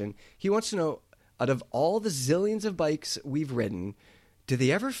question. He wants to know, out of all the zillions of bikes we've ridden, do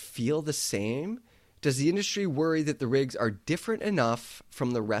they ever feel the same? Does the industry worry that the rigs are different enough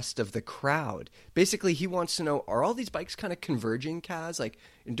from the rest of the crowd? Basically, he wants to know, are all these bikes kind of converging, Kaz? Like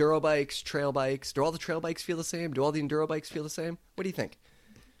enduro bikes, trail bikes? Do all the trail bikes feel the same? Do all the enduro bikes feel the same? What do you think?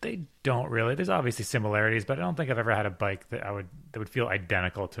 They don't really. There's obviously similarities, but I don't think I've ever had a bike that would feel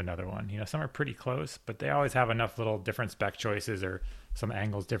identical to another one. You know, some are pretty close, but they always have enough little different spec choices or some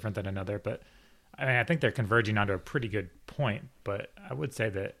angles different than another. But I mean, I think they're converging onto a pretty good point. But I would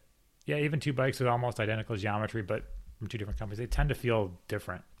say that, even two bikes with almost identical geometry, but from two different companies, they tend to feel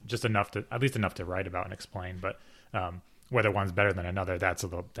different, just at least enough to write about and explain. But whether one's better than another,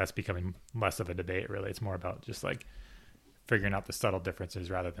 that's becoming less of a debate. Really, it's more about just like figuring out the subtle differences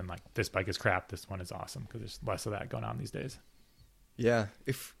rather than like this bike is crap, this one is awesome, because there's less of that going on these days. Yeah,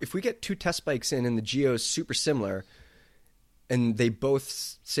 if we get two test bikes in and the Geo's super similar, and they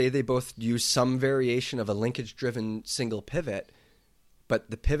both use some variation of a linkage-driven single pivot, but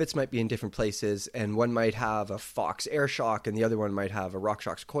the pivots might be in different places, and one might have a Fox air shock and the other one might have a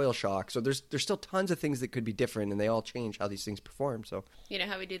RockShox coil shock. So there's still tons of things that could be different, and they all change how these things perform. So you know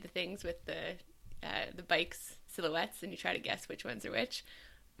how we do the things with the bikes silhouettes and you try to guess which ones are which?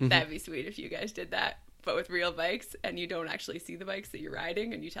 Mm-hmm. That'd be sweet if you guys did that, but with real bikes, and you don't actually see the bikes that you're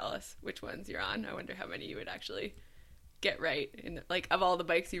riding and you tell us which ones you're on. I wonder how many you would actually get right like of all the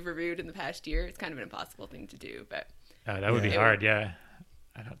bikes you've reviewed in the past year. It's kind of an impossible thing to do, but that would be hard.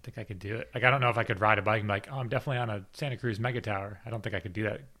 I don't think I could do it. Like, I don't know if I could ride a bike and be like, oh, I'm definitely on a Santa Cruz Mega Tower. I don't think I could do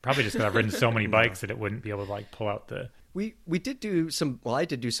that. Probably just because I've ridden so many bikes that it wouldn't be able to like pull out the. We did do some. Well, I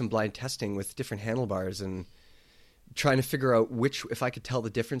did do some blind testing with different handlebars and trying to figure out if I could tell the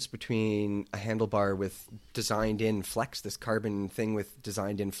difference between a handlebar with designed-in flex, this carbon thing with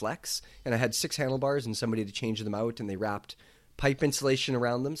designed-in flex, and I had 6 handlebars and somebody to change them out, and they wrapped pipe insulation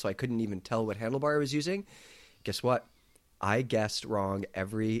around them, so I couldn't even tell what handlebar I was using. Guess what? I guessed wrong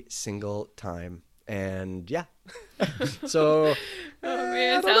every single time. And yeah. So oh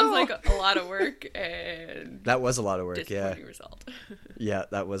man, it sounds like a lot of work, and that was a lot of work. Disappointing result. Yeah,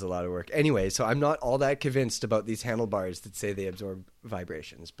 that was a lot of work. Anyway, so I'm not all that convinced about these handlebars that say they absorb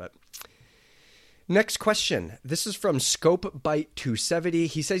vibrations. But next question. This is from Scope Byte 270.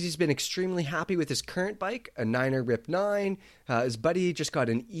 He says he's been extremely happy with his current bike, a Niner Rip 9. His buddy just got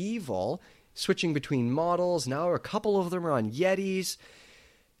an Evil, switching between models. Now a couple of them are on Yetis.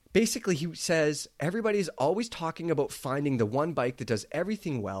 Basically, he says everybody's always talking about finding the one bike that does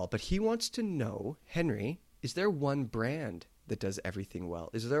everything well, but he wants to know, Henry, is there one brand that does everything well?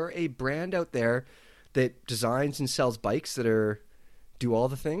 Is there a brand out there that designs and sells bikes that do all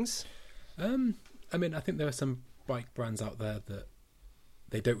the things? I mean, I think there are some bike brands out there that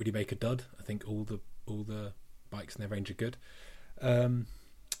they don't really make a dud. I think all the bikes in their range are good.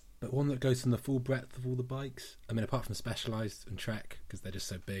 But one that goes from the full breadth of all the bikes. I mean, apart from Specialized and Trek, because they're just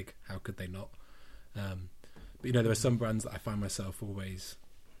so big, how could they not? But, you know, there are some brands that I find myself always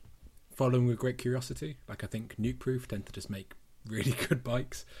following with great curiosity. Like, I think Nukeproof tend to just make really good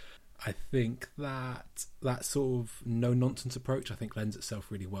bikes. I think that sort of no-nonsense approach, I think, lends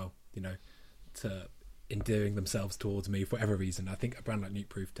itself really well, you know, to endearing themselves towards me for whatever reason. I think a brand like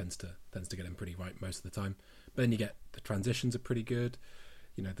Nukeproof tends to get them pretty right most of the time. But then you get the transitions are pretty good.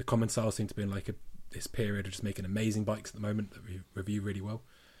 You know, the common styles seem to be in like a this period of just making amazing bikes at the moment that we review really well.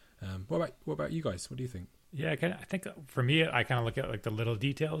 What about you guys? What do you think? Yeah, I think for me, I kind of look at like the little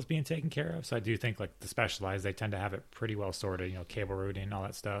details being taken care of. So I do think like the Specialized, they tend to have it pretty well sorted, you know, cable routing, all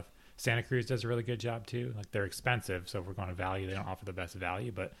that stuff. Santa Cruz does a really good job too. Like they're expensive, so if we're going to value, they don't offer the best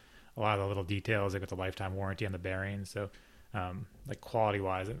value, but a lot of the little details, they got the lifetime warranty on the bearings. So like quality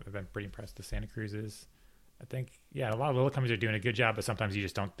wise, I've been pretty impressed with Santa Cruz's. I think, yeah, a lot of little companies are doing a good job, but sometimes you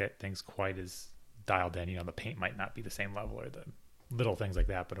just don't get things quite as dialed in. You know, the paint might not be the same level or the little things like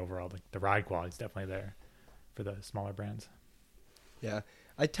that, but overall the ride quality is definitely there for the smaller brands. Yeah.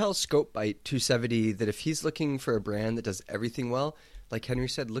 I tell Scopebite 270 that if he's looking for a brand that does everything well, like Henry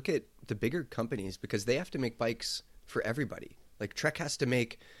said, look at the bigger companies because they have to make bikes for everybody. Like Trek has to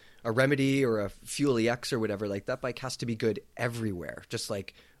make a Remedy or a Fuel EX or whatever. Like that bike has to be good everywhere, just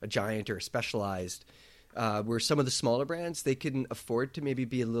like a Giant or a Specialized. Where some of the smaller brands, they can afford to maybe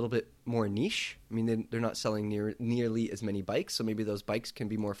be a little bit more niche. I mean, they're not selling nearly as many bikes, so maybe those bikes can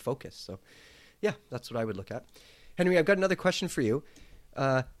be more focused. So, yeah, that's what I would look at. Henry, I've got another question for you.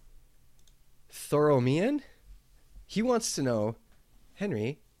 Thoromian, he wants to know,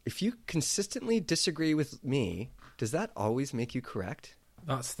 Henry, if you consistently disagree with me, does that always make you correct?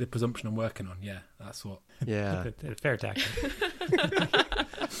 That's the presumption I'm working on. Yeah, that's what. Yeah. Fair tactic.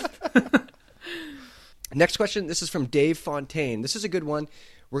 Next question. This is from Dave Fontaine. This is a good one.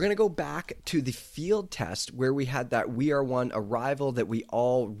 We're going to go back to the field test where we had that We Are One Arrival that we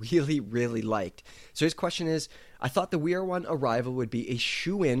all really, really liked. So his question is, I thought the We Are One Arrival would be a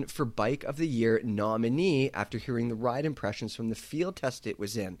shoo-in for Bike of the Year nominee after hearing the ride impressions from the field test it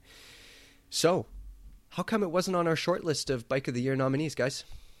was in. So, how come it wasn't on our short list of Bike of the Year nominees, guys?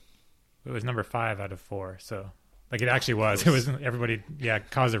 It was number 5 out of 4, so... Like it actually was. It was everybody,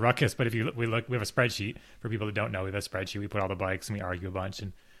 caused a ruckus. But if we have a spreadsheet for people that don't know. We have a spreadsheet. We put all the bikes and we argue a bunch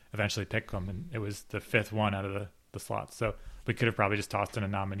and eventually pick them. And it was the 5th one out of the slots. So we could have probably just tossed in a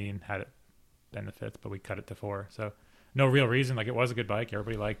nominee and had it been the 5th, but we cut it to 4. So no real reason. Like it was a good bike.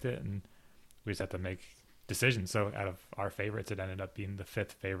 Everybody liked it, and we just had to make decisions. So out of our favorites, it ended up being the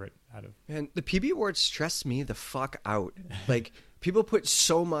 5th favorite out of. And the PB Awards stress me the fuck out. Like people put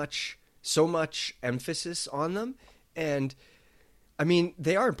so much emphasis on them, and I mean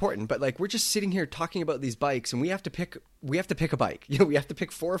they are important, but like we're just sitting here talking about these bikes and we have to pick a bike. You know, we have to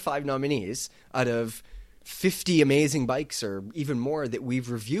pick 4 or 5 nominees out of 50 amazing bikes or even more that we've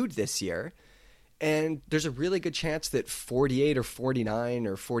reviewed this year, and there's a really good chance that 48 or 49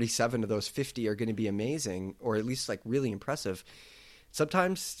 or 47 of those 50 are going to be amazing or at least like really impressive.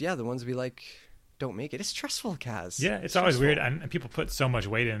 Sometimes the ones we like don't make it. It's stressful, Kaz. Yeah, it's always weird, and people put so much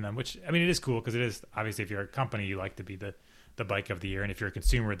weight in them, which, I mean, it is cool because it is, obviously, if you're a company, you like to be the bike of the year, and if you're a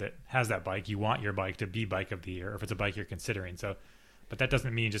consumer that has that bike, you want your bike to be bike of the year, or if it's a bike you're considering. So, but that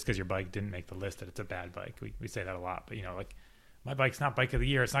doesn't mean just because your bike didn't make the list that it's a bad bike. We say that a lot, but, you know, like, my bike's not bike of the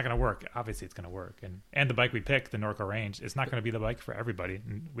year, it's not going to work. Obviously, it's going to work. And the bike we picked, the Norco Range, it's not going to be the bike for everybody,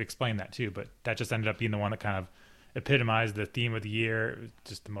 and we explained that too, but that just ended up being the one that kind of epitomized the theme of the year. It was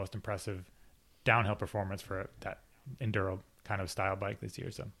just the most impressive downhill performance for that enduro kind of style bike this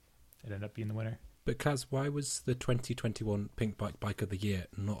year, so it ended up being the winner. But Kaz, why was the 2021 Pink Bike of the Year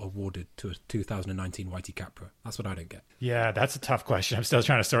not awarded to a 2019 Whitey Capra? That's what I don't get. Yeah, that's a tough question. I'm still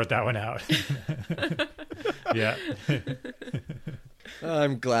trying to sort that one out. Yeah.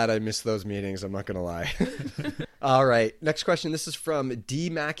 I'm glad I missed those meetings, I'm not going to lie. All right, next question. This is from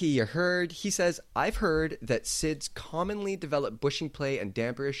D. Mackey. You heard. He says, I've heard that SIDs commonly develop bushing play and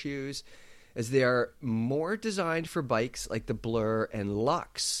damper issues as they are more designed for bikes like the Blur and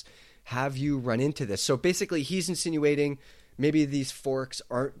Lux. Have you run into this? So basically, he's insinuating maybe these forks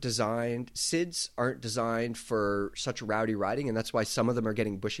aren't designed, SIDs aren't designed for such rowdy riding, and that's why some of them are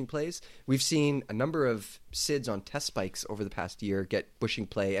getting bushing plays. We've seen a number of SIDs on test bikes over the past year get bushing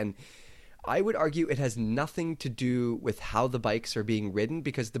play, and I would argue it has nothing to do with how the bikes are being ridden,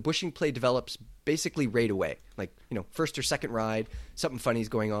 because the bushing play develops basically right away. Like, you know, first or second ride, something funny is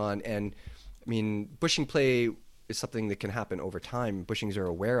going on, and I mean, bushing play is something that can happen over time. Bushings are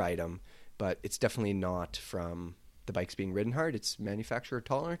a wear item, but it's definitely not from the bikes being ridden hard. It's manufacturer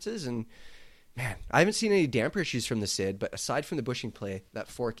tolerances. And man, I haven't seen any damper issues from the SID, but aside from the bushing play, that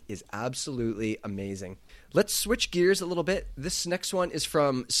fork is absolutely amazing. Let's switch gears a little bit. This next one is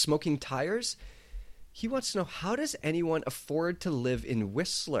from Smoking Tires. He wants to know, how does anyone afford to live in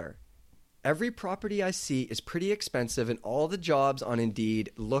Whistler? Every property I see is pretty expensive, and all the jobs on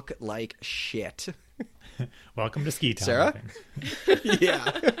Indeed look like shit. Welcome to Ski Town. Sarah? Yeah.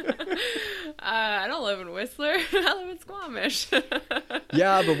 I don't live in Whistler. I live in Squamish.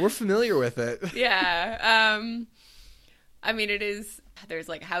 Yeah, but we're familiar with it. Yeah. I mean, it is there's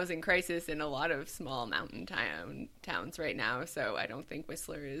like a housing crisis in a lot of small mountain towns right now. So I don't think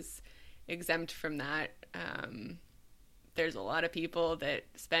Whistler is exempt from that. There's a lot of people that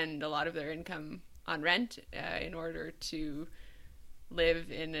spend a lot of their income on rent in order to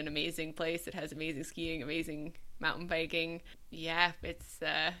live in an amazing place that has amazing skiing, amazing mountain biking. Yeah, it's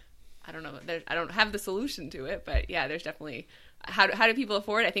I don't know. I don't have the solution to it, but yeah, there's definitely how do people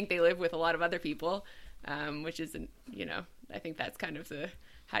afford? I think they live with a lot of other people, which isn't, you know, I think that's kind of the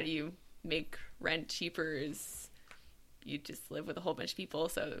how do you make rent cheaper is you just live with a whole bunch of people,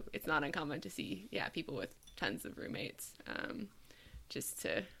 so it's not uncommon to see people with tons of roommates just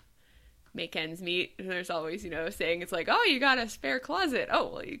to make ends meet. There's always, saying it's like, oh, you got a spare closet.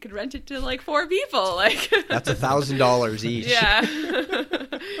 Oh, well, you could rent it to like 4 people. Like that's $1,000 each. Yeah.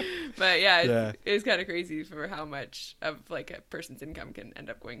 But yeah, it's kind of crazy for how much of like a person's income can end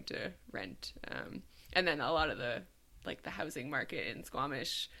up going to rent. And then a lot of the housing market in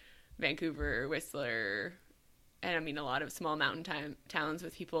Squamish, Vancouver, Whistler, and I mean a lot of small mountain towns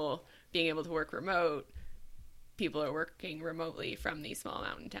with people being able to work remote. People are working remotely from these small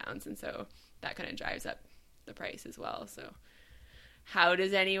mountain towns, and so that kind of drives up the price as well. So how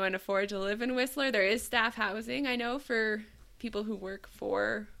does anyone afford to live in Whistler? There is staff housing, I know, for people who work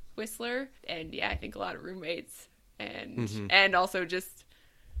for Whistler, and I think a lot of roommates, and also just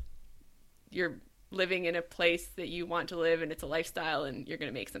you're living in a place that you want to live, and it's a lifestyle, and you're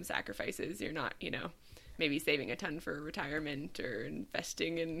going to make some sacrifices. You're not, maybe saving a ton for retirement or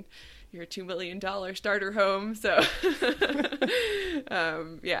investing in your $2 million starter home. So,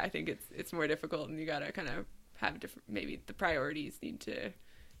 I think it's more difficult, and you got to kind of have different, maybe the priorities need to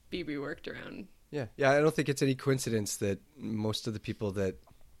be reworked around. Yeah. I don't think it's any coincidence that most of the people that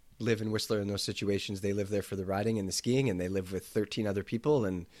live in Whistler in those situations, they live there for the riding and the skiing, and they live with 13 other people,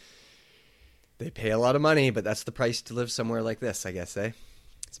 and they pay a lot of money, but that's the price to live somewhere like this, I guess, eh?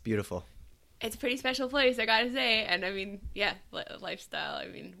 It's beautiful. It's a pretty special place, I gotta say. And I mean, lifestyle, I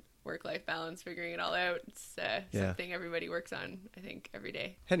mean, work-life balance, figuring it all out. It's something everybody works on, I think, every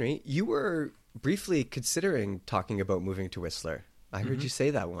day. Henry, you were briefly considering talking about moving to Whistler. I heard you say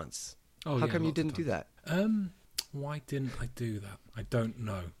that once. Oh, how come you didn't do that? Why didn't I do that? I don't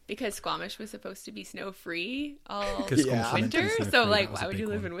know. Because Squamish was supposed to be snow-free all winter, so why would you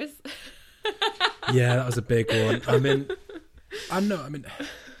live in Whistler? Yeah, that was a big one. I mean,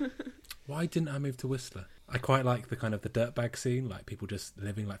 why didn't I move to Whistler? I quite like the kind of the dirtbag scene, like people just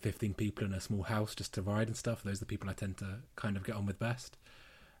living like 15 people in a small house just to ride and stuff. Those are the people I tend to kind of get on with best.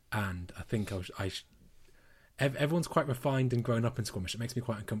 And I think everyone's quite refined and grown up in Squamish. It makes me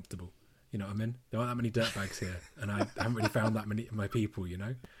quite uncomfortable. You know what I mean? There aren't that many dirtbags here, and I haven't really found that many of my people,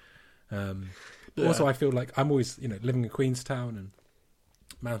 But also I feel like I'm always, living in Queenstown and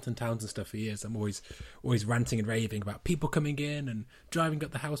mountain towns and stuff for years. I'm always ranting and raving about people coming in and driving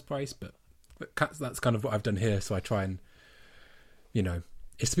up the house price, but that's kind of what I've done here. So I try and,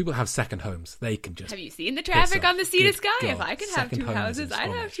 if people have second homes, they can just. Have you seen the traffic on the Sea to Sky? If I could have 2 houses, I'd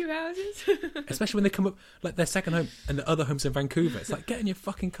have 2 houses. Especially when they come up, like their second home and the other homes in Vancouver. It's like, get in your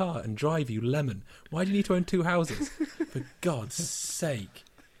fucking car and drive, you lemon. Why do you need to own 2 houses? For God's sake.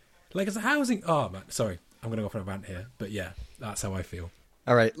 Like, it's a housing. Oh, man. Sorry. I'm going to go off on a rant here. But yeah, that's how I feel.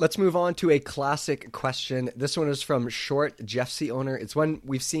 All right, let's move on to a classic question. This one is from Short Jeffsy Owner. It's one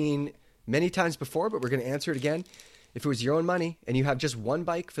we've seen many times before, but we're going to answer it again. If it was your own money and you have just one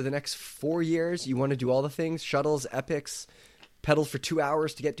bike for the next 4 years, you want to do all the things, shuttles, epics, pedal for 2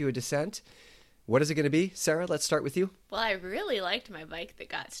 hours to get to a descent, what is it going to be? Sarah, let's start with you. Well, I really liked my bike that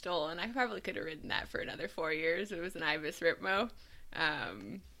got stolen. I probably could have ridden that for another 4 years. It was an Ibis Ripmo.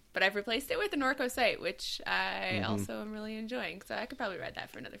 But I've replaced it with a Norco Sight, which I also am really enjoying. So I could probably ride that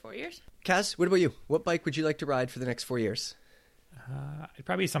for another 4 years. Kaz, what about you? What bike would you like to ride for the next 4 years? It'd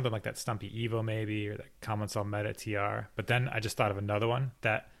probably be something like that Stumpy Evo maybe, or that Commencal Meta TR. But then I just thought of another one,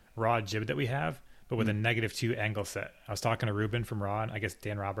 that Raw Jib that we have, but with a -2 angle set. I was talking to Ruben from Raw, and I guess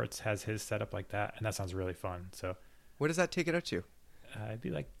Dan Roberts has his set up like that, and that sounds really fun. So, what does that take it out to? It'd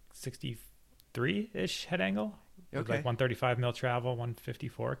be like 63-ish head angle. With okay. Like 135 mil travel, 150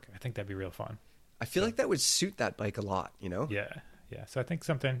 fork. I think that'd be real fun. I feel like that would suit that bike a lot, Yeah. So I think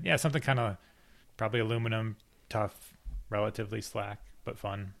something kind of probably aluminum, tough, relatively slack, but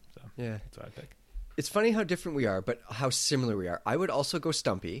fun. So yeah, that's what I pick. It's funny how different we are, but how similar we are. I would also go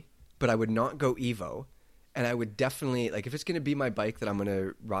Stumpy, but I would not go Evo. And I would definitely, like, if it's going to be my bike that I'm going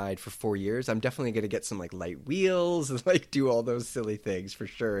to ride for 4 years, I'm definitely going to get some, like, light wheels and, like, do all those silly things for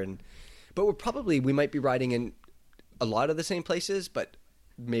sure. But we might be riding in a lot of the same places, but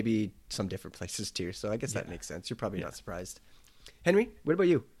maybe some different places too. So I guess that makes sense. You're probably not surprised. Henry, what about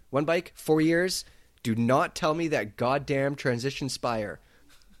you? One bike, 4 years, Do not tell me that goddamn Transition Spire.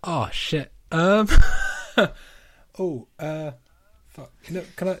 Oh shit. Fuck. No,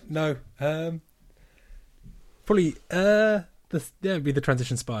 can I? No. Probably. It'd be the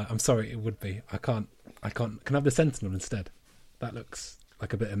Transition Spire. I'm sorry, it would be. I can't. Can I have the Sentinel instead? That looks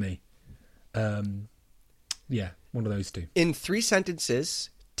like a bit of me. Yeah, one of those two. In 3 sentences,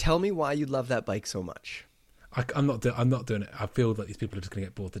 tell me why you love that bike so much. I'm not doing it. I feel that these people are just going to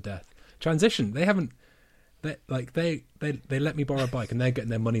get bored to death. Transition. They haven't. They let me borrow a bike and they're getting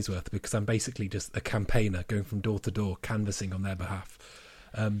their money's worth because I'm basically just a campaigner going from door to door canvassing on their behalf.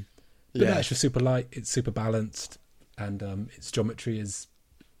 But yeah, it's just super light. It's super balanced, and its geometry is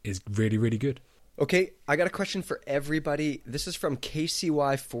really, really good. Okay, I got a question for everybody. This is from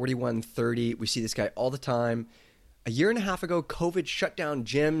KCY4130. We see this guy all the time. A year and a half ago, COVID shut down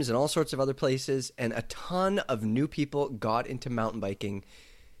gyms and all sorts of other places, and a ton of new people got into mountain biking.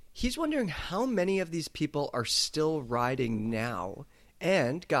 He's wondering how many of these people are still riding now.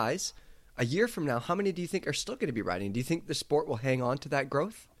 And, guys, a year from now, how many do you think are still going to be riding? Do you think the sport will hang on to that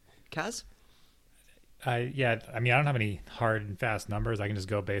growth? Kaz? Yeah, I mean, I don't have any hard and fast numbers. I can just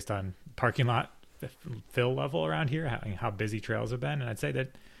go based on parking lot fill level around here, how busy trails have been. And I'd say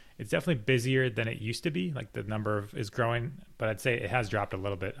that it's definitely busier than it used to be. Like the number is growing, but I'd say it has dropped a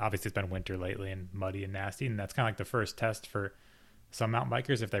little bit. Obviously, it's been winter lately and muddy and nasty. And that's kind of like the first test for some mountain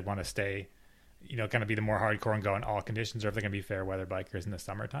bikers if they want to stay, kind of be the more hardcore and go in all conditions, or if they're going to be fair weather bikers in the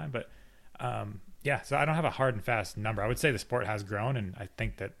summertime. But yeah, so I don't have a hard and fast number. I would say the sport has grown, and I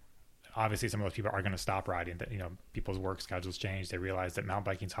think that obviously some of those people are going to stop riding, that people's work schedules change. They realize that mountain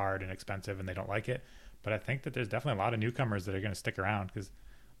biking's hard and expensive and they don't like it. But I think that there's definitely a lot of newcomers that are going to stick around because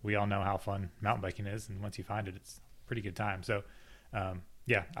we all know how fun mountain biking is, and once you find it, it's a pretty good time. So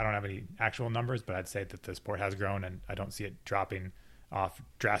yeah, I don't have any actual numbers, but I'd say that the sport has grown and I don't see it dropping off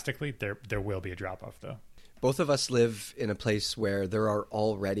drastically. There will be a drop off though. Both of us live in a place where there are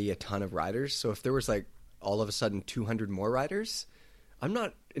already a ton of riders. So if there was like all of a sudden 200 more riders, I'm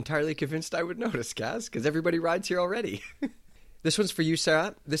not entirely convinced I would notice, Kaz, because everybody rides here already. This one's for you,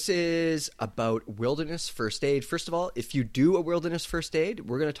 Sarah. This is about wilderness first aid. First of all, if you do a wilderness first aid,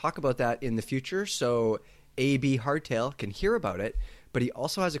 we're going to talk about that in the future, so A.B. Hardtail can hear about it. But he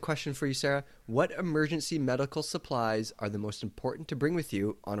also has a question for you, Sarah. What emergency medical supplies are the most important to bring with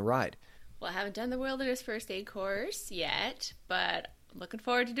you on a ride? Well, I haven't done the wilderness first aid course yet, but I'm looking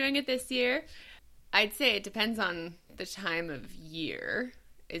forward to doing it this year. I'd say it depends on the time of year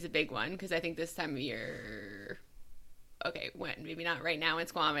is a big one, because I think this time of year, okay, when maybe not right now in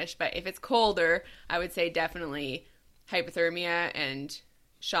Squamish, but if it's colder, I would say definitely hypothermia and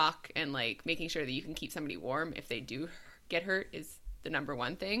shock, and like making sure that you can keep somebody warm if they do get hurt is the number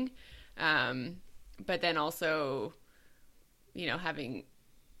one thing. But then also, having,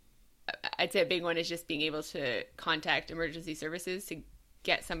 I'd say a big one is just being able to contact emergency services to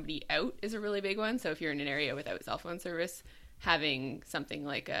get somebody out is a really big one. So if you're in an area without cell phone service, having something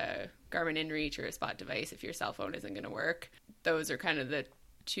like a Garmin InReach or a Spot device if your cell phone isn't going to work, those are kind of the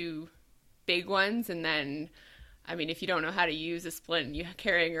two big ones. And then, I mean, if you don't know how to use a splint and you're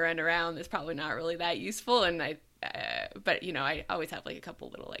carrying around it's probably not really that useful. And I always have like a couple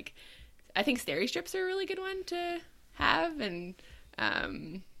little, like, I think steri strips are a really good one to have. And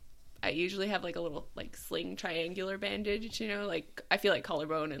I usually have like a little like sling triangular bandage, like I feel like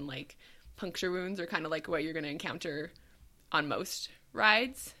collarbone and like puncture wounds are kind of like what you're going to encounter on most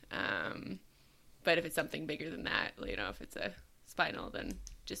rides. But if it's something bigger than that, if it's a spinal, then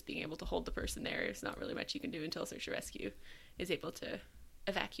just being able to hold the person there, there's not really much you can do until search and rescue is able to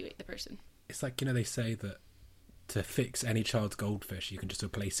evacuate the person. It's like, they say that to fix any child's goldfish, you can just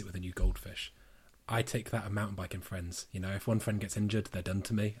replace it with a new goldfish. I take that at mountain biking friends. If one friend gets injured, they're done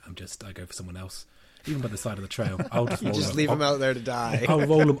to me. I go for someone else. Even by the side of the trail, I'll just leave them out there to die. I'll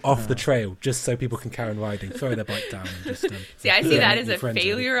roll them off the trail just so people can carry on riding, throw their bike down, and just. See, I see that as a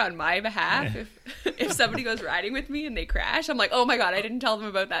failure on my behalf. If somebody goes riding with me and they crash, I'm like, oh my god, I didn't tell them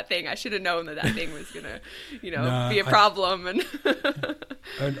about that thing. I should have known that thing was gonna, be a problem. And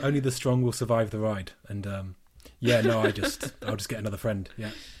only the strong will survive the ride. And I'll just get another friend.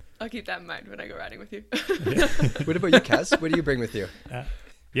 Yeah. I'll keep that in mind when I go riding with you. What about you, Kaz? What do you bring with you?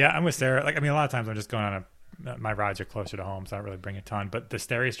 Yeah, I'm with Sarah. Like, I mean, a lot of times I'm just going on my rides are closer to home, so I don't really bring a ton. But the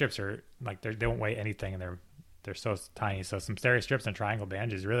steri strips are like, they don't weigh anything, and they're so tiny. So some steri strips and triangle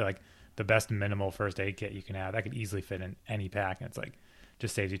bandages is really like the best minimal first aid kit you can have. That could easily fit in any pack, and it's like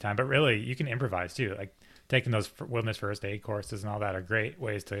just saves you time. But really, you can improvise too. Like taking those wilderness first aid courses and all that are great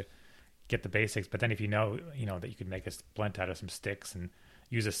ways to get the basics. But then if you know that you could make a splint out of some sticks and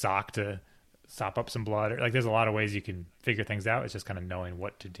use a sock to sop up some blood, or like there's a lot of ways you can figure things out. It's just kind of knowing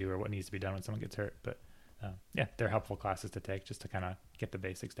what to do or what needs to be done when someone gets hurt. But yeah, they're helpful classes to take just to kind of get the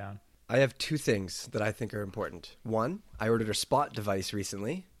basics down. I have two things that I think are important. One, I ordered a spot device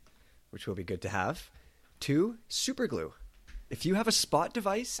recently, which will be good to have. Two, super glue. If you have a spot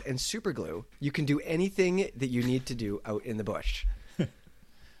device and super glue, you can do anything that you need to do out in the bush.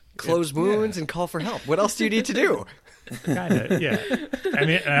 Close wounds and call for help. What else do you need to do? Kind of, yeah. I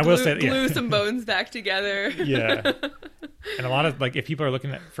mean, and I will say, glue some bones back together. Yeah. And a lot of, like, if people are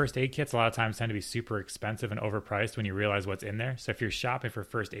looking at first aid kits, a lot of times tend to be super expensive and overpriced when you realize what's in there. So if you're shopping for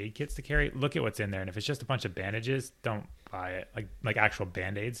first aid kits to carry, look at what's in there. And if it's just a bunch of bandages, don't buy it. Like actual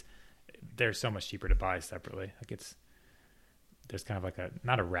Band-Aids, they're so much cheaper to buy separately. Like there's kind of like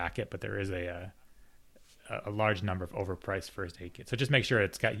not a racket, but there is a large number of overpriced first aid kits. So just make sure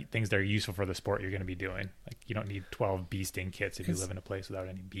it's got things that are useful for the sport you're going to be doing. Like you don't need 12 bee sting kits if you live in a place without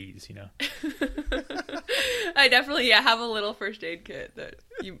any bees, you know? I definitely have a little first aid kit that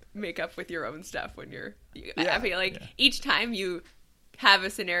you make up with your own stuff when I feel like each time you have a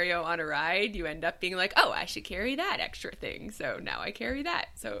scenario on a ride, you end up being like, oh, I should carry that extra thing. So now I carry that.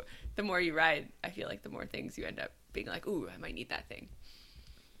 So the more you ride, I feel like the more things you end up being like, ooh, I might need that thing.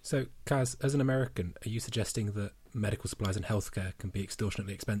 So, Kaz, as an American, are you suggesting that medical supplies and healthcare can be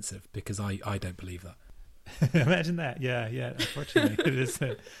extortionately expensive? Because I don't believe that. Imagine that. Yeah. Unfortunately, it is.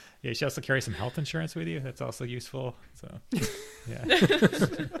 Yeah, you should also carry some health insurance with you. That's also useful. So, yeah.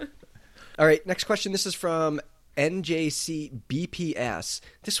 All right, next question. This is from NJC BPS.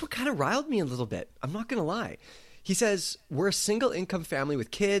 This one kind of riled me a little bit. I'm not going to lie. He says, we're a single income family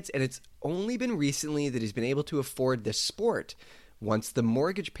with kids, and it's only been recently that he's been able to afford this sport once the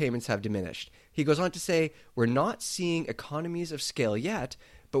mortgage payments have diminished. He goes on to say, we're not seeing economies of scale yet,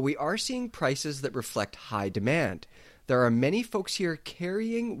 but we are seeing prices that reflect high demand. There are many folks here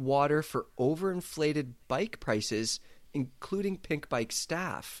carrying water for overinflated bike prices, including Pink Bike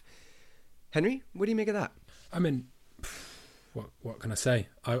staff. Henry, what do you make of that? I mean, what can I say?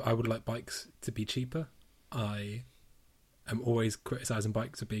 I would like bikes to be cheaper. I am always criticizing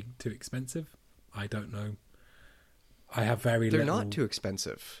bikes for being too expensive. I don't know. I have very They're little not too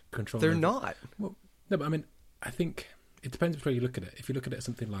expensive. Control. They're not. Well, no, but I mean, I think it depends which way you look at it. If you look at it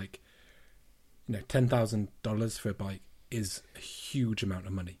something like, $10,000 for a bike is a huge amount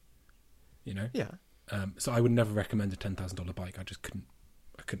of money. Yeah. So I would never recommend a $10,000 bike. I just couldn't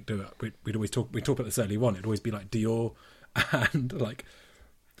do it. We'd always talk about this early on. It'd always be like Dior and like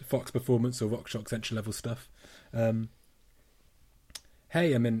Fox Performance or RockShox entry level stuff.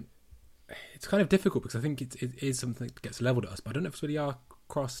 Hey, I mean, it's kind of difficult because I think it is something that gets leveled at us, but I don't know if it's really our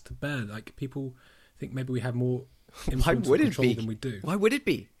cross to bear. Like people think maybe we have more influence and control than we do. Why would it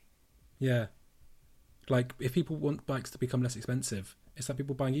be? Yeah. Like if people want bikes to become less expensive, it's like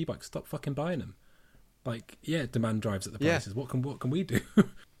people buying e-bikes. Stop fucking buying them. Like, yeah, demand drives at the prices. Yeah. What can we do?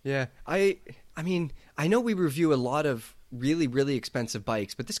 Yeah. I mean, I know we review a lot of really, really expensive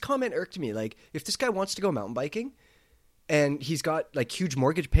bikes, but this comment irked me. Like, if this guy wants to go mountain biking and he's got like huge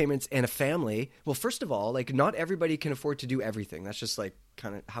mortgage payments and a family, well, first of all, like not everybody can afford to do everything. That's just like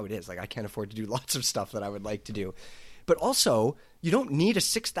kind of how it is. Like I can't afford to do lots of stuff that I would like to do. But also, you don't need a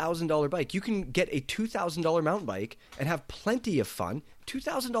 $6,000 bike. You can get a $2,000 mountain bike and have plenty of fun.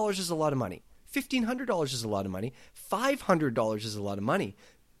 $2,000 is a lot of money. $1,500 is a lot of money. $500 is a lot of money.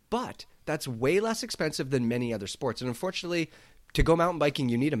 But that's way less expensive than many other sports. And unfortunately, to go mountain biking,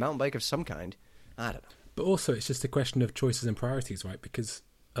 you need a mountain bike of some kind. I don't know. But also, it's just a question of choices and priorities, right? Because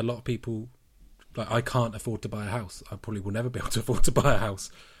a lot of people, like I can't afford to buy a house. I probably will never be able to afford to buy a house.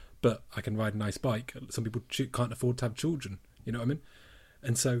 But I can ride a nice bike. Some people can't afford to have children. You know what I mean?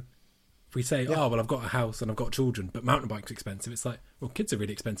 And so if we say, oh, well, I've got a house and I've got children, but mountain bike's expensive, it's like, well, kids are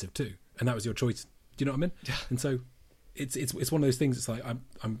really expensive too. And that was your choice. Do you know what I mean? Yeah. And so it's one of those things. It's like,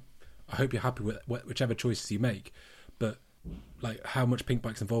 I hope you're happy with whichever choices you make. But like how much Pink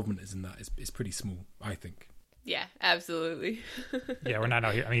Bike's involvement is in that is pretty small, I think. Yeah, absolutely. Yeah, we're not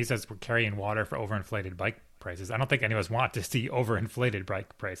out here. I mean, he says we're carrying water for overinflated bike prices. I don't think any of us want to see overinflated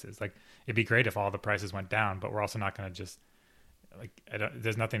bike prices. Like, it'd be great if all the prices went down, but we're also not going to just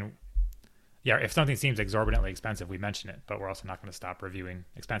there's nothing. Yeah, if something seems exorbitantly expensive, we mention it, but we're also not going to stop reviewing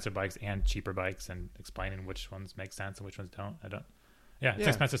expensive bikes and cheaper bikes and explaining which ones make sense and which ones don't. Yeah, it's an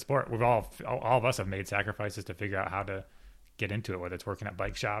expensive sport. We've all of us have made sacrifices to figure out how to get into it, whether it's working at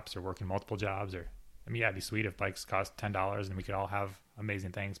bike shops or working multiple jobs or. I mean, yeah, it'd be sweet if bikes cost $10 and we could all have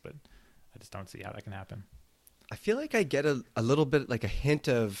amazing things, but I just don't see how that can happen. I feel like I get a little bit like a hint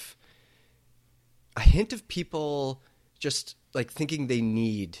of people just like thinking they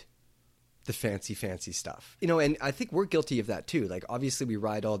need the fancy stuff, and I think we're guilty of that too. Like, obviously we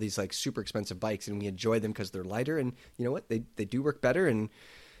ride all these like super expensive bikes and we enjoy them because they're lighter, and you know what, they do work better. And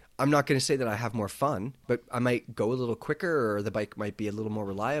I'm not going to say that I have more fun, but I might go a little quicker, or the bike might be a little more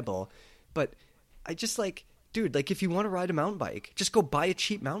reliable. But I just like, dude, like if you want to ride a mountain bike, just go buy a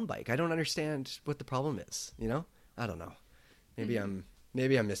cheap mountain bike. I don't understand what the problem is. I don't know. Maybe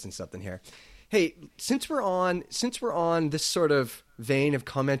I'm missing something here. Hey, since we're on this sort of vein of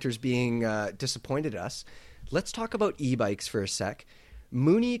commenters being disappointed at us, let's talk about e-bikes for a sec.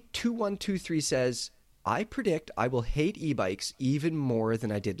 Mooney2123 says, I predict I will hate e-bikes even more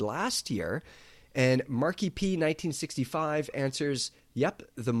than I did last year. And Marky P 1965 answers, yep,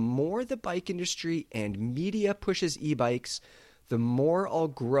 the more the bike industry and media pushes e-bikes, the more I'll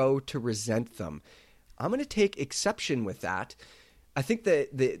grow to resent them. I'm going to take exception with that. I think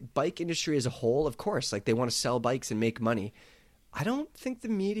that the bike industry as a whole, of course, like they want to sell bikes and make money. I don't think the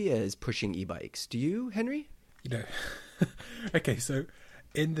media is pushing e-bikes. Do you, Henry? Okay, so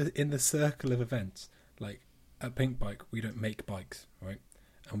in the circle of events, like at Pink Bike, we don't make bikes, right?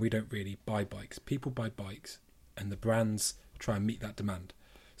 And we don't really buy bikes. People buy bikes and the brands try and meet that demand.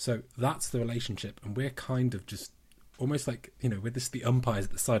 So that's the relationship. And we're kind of just almost like, we're just the umpires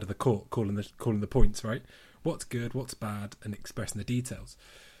at the side of the court calling the points, right? What's good, what's bad, and expressing the details.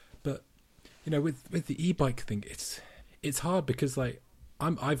 But with the e-bike thing, it's hard because like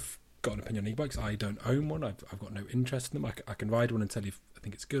I've got an opinion on e-bikes. I don't own one. I've got no interest in them. I can ride one and tell you if I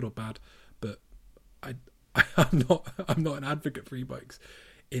think it's good or bad. But I'm not an advocate for e-bikes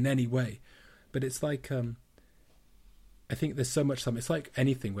in any way. But it's like I think there's so much. It's like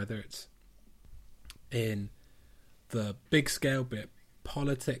anything, whether it's in the big scale bit,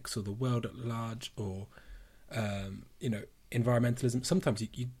 politics or the world at large, or environmentalism. Sometimes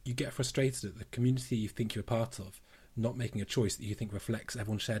you get frustrated at the community you think you're a part of not making a choice that you think reflects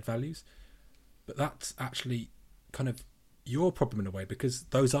everyone's shared values. But that's actually kind of your problem in a way, because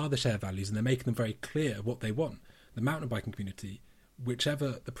those are the shared values and they're making them very clear what they want. The mountain biking community,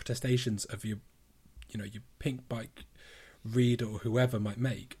 whichever the protestations of your Pink Bike reader or whoever might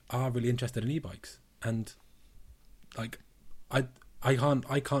make, are really interested in e-bikes. And like I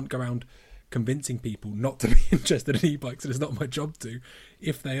can't go around convincing people not to be interested in e-bikes, and it's not my job to.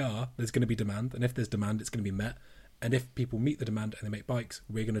 If they are, there's going to be demand, and if there's demand, it's going to be met. And if people meet the demand and they make bikes,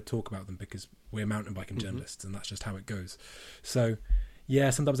 we're going to talk about them because we're mountain biking journalists, and that's just how it goes. So yeah,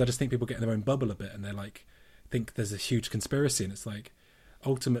 sometimes I just think people get in their own bubble a bit, and they're like, think there's a huge conspiracy, and it's like,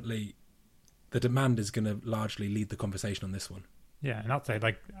 ultimately the demand is going to largely lead the conversation on this one. Yeah, and I'll say,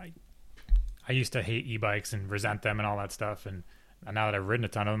 like, I used to hate e-bikes and resent them and all that stuff, and now that I've ridden a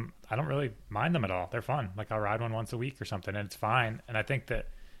ton of them, I don't really mind them at all. They're fun. Like, I'll ride one once a week or something, and it's fine. And I think that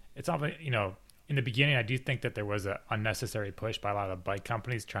it's all, in the beginning, I do think that there was an unnecessary push by a lot of bike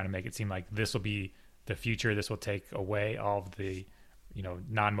companies trying to make it seem like this will be the future. This will take away all of the,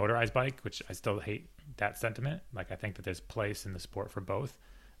 non-motorized bike, which I still hate that sentiment. Like, I think that there's place in the sport for both.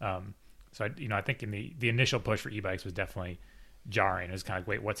 So I think in the initial push for e-bikes was definitely jarring. It was kind of,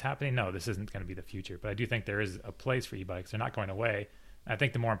 wait, what's happening? No, this isn't going to be the future. But I do think there is a place for e-bikes. They're not going away. I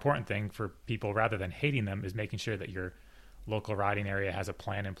think the more important thing for people, rather than hating them, is making sure that your local riding area has a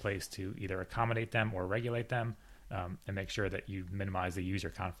plan in place to either accommodate them or regulate them, and make sure that you minimize the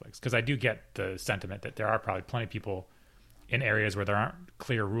user conflicts. Because I do get the sentiment that there are probably plenty of people in areas where there aren't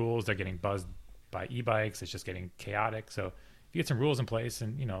clear rules. They're getting buzzed by e-bikes. It's just getting chaotic. So if you get some rules in place,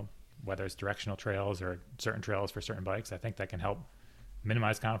 and whether it's directional trails or certain trails for certain bikes, I think that can help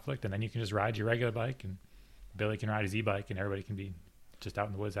minimize conflict. And then you can just ride your regular bike, and Billy can ride his e-bike, and everybody can be just out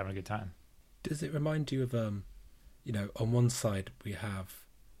in the woods having a good time. Does it remind you of, on one side we have,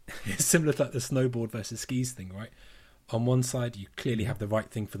 it's similar to like the snowboard versus skis thing, right? On one side, you clearly have the right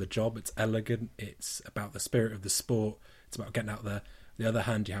thing for the job. It's elegant. It's about the spirit of the sport. It's about getting out there. The other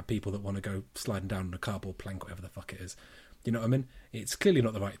hand, you have people that want to go sliding down on a cardboard plank, whatever the fuck it is. You know what I mean? It's clearly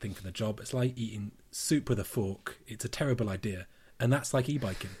not the right thing for the job. It's like eating soup with a fork. It's a terrible idea. And that's like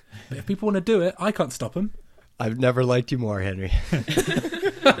e-biking. But if people want to do it, I can't stop them. I've never liked you more, Henry.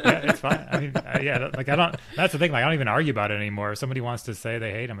 Yeah, it's fine. I mean, that's the thing. Like, I don't even argue about it anymore. If somebody wants to say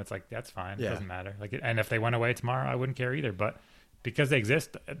they hate them, it's like, that's fine. It doesn't matter. Like, and if they went away tomorrow, I wouldn't care either. But because they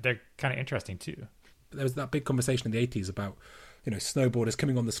exist, they're kind of interesting too. But there was that big conversation in the 80s about, snowboarders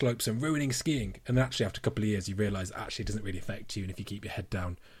coming on the slopes and ruining skiing. And then actually after a couple of years, you realise actually it doesn't really affect you. And if you keep your head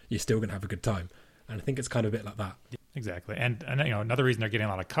down, you're still going to have a good time. And I think it's kind of a bit like that. Exactly. And another reason they're getting a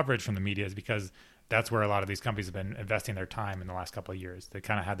lot of coverage from the media is because that's where a lot of these companies have been investing their time in the last couple of years. They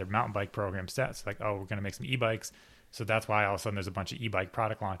kind of had their mountain bike program set. So like, oh, we're going to make some e-bikes. So that's why all of a sudden there's a bunch of e-bike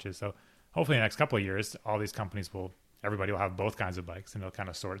product launches. So hopefully in the next couple of years, all these companies will everybody will have both kinds of bikes, and it'll kind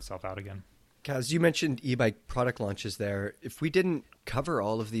of sort itself out again. Kaz, you mentioned e-bike product launches there. If we didn't cover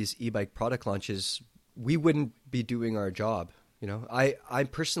all of these e-bike product launches, we wouldn't be doing our job. You know, I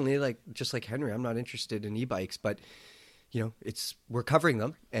personally, like, just like Henry, I'm not interested in e-bikes, but you know, we're covering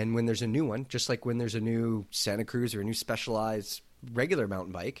them. And when there's a new one, just like when there's a new Santa Cruz or a new Specialized regular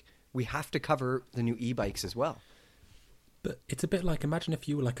mountain bike, we have to cover the new e-bikes as well. But it's a bit like, imagine if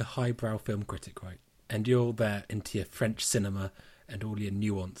you were like a highbrow film critic, right? And you're there into your French cinema and all your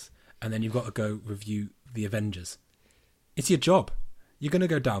nuance, and then you've got to go review The Avengers. It's your job. You're going to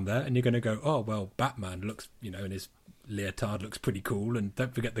go down there and you're going to go, oh, well, Batman looks, you know, in his leotard looks pretty cool, and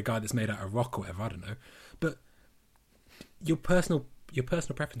don't forget the guy that's made out of rock or whatever, I don't know. But your personal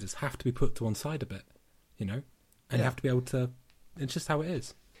preferences have to be put to one side a bit, you know? And you have to be able to, it's just how it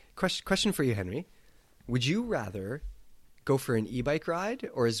is. Question for you, Henry. Would you rather go for an e-bike ride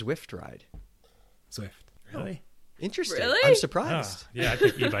or a Zwift ride? Zwift. Really? Interesting. Really? I'm surprised. Yeah, I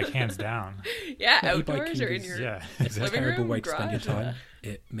think e-bike hands down. Yeah, Yeah, outdoors e-biking or in is- your Yeah, It's a living terrible room, way to spend your garage? time.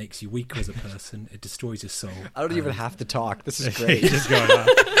 It makes you weaker as a person. It destroys your soul. I don't even And have to talk. This is great. just going on.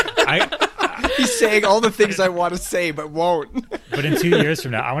 He's saying all the things I want to say, but won't. But in 2 years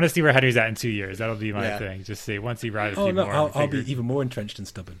from now, I want to see where Henry's at in 2 years. That'll be my Yeah. thing. Just see once he rides a Oh few no, more. I'll be figure- even more entrenched and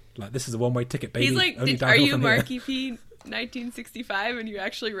stubborn. Like, this is a one-way ticket, baby. He's like, Only are downhill you from here. Marky P 1965 and you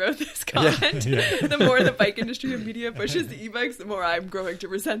actually wrote this comment? Yeah. The more the bike industry and media pushes the e-bikes, the more I'm growing to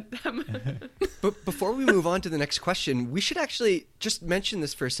resent them. But before we move on to the next question, we should actually just mention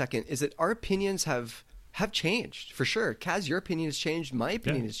this for a second, is that our opinions have changed, for sure. Kaz, your opinion has changed. My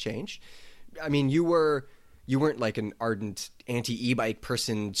opinion has changed. I mean, you weren't like an ardent anti-e-bike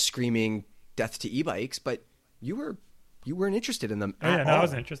person screaming death to e-bikes, but you weren't interested in them Oh, at yeah, no, all. I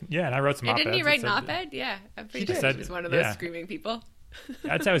wasn't interested. Yeah, and I wrote some And op-eds. didn't he that write an said- op-ed? Yeah, I'm pretty did. sure Said- he was one of those yeah. screaming people.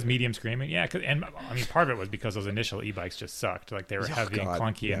 I'd say I was medium screaming. Yeah, and I mean, part of it was because those initial e-bikes just sucked. Like, they were heavy God, and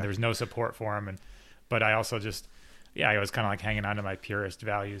clunky, yeah. and there was no support for them. But I also just, I was kind of like hanging on to my purist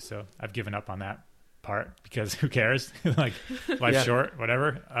values. So I've given up on that part because who cares? Like, life's Yeah. short,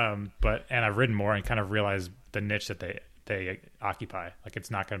 whatever. And I've ridden more and kind of realized the niche that they occupy. Like, it's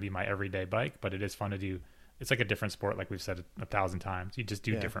not going to be my everyday bike, but it is fun to do. It's like a different sport, like we've said 1,000 times. You just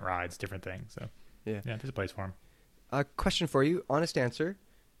do different rides, different things. So Yeah. there's a place for them. Question for you, honest answer.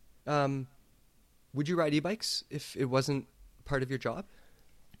 Would you ride e-bikes if it wasn't part of your job?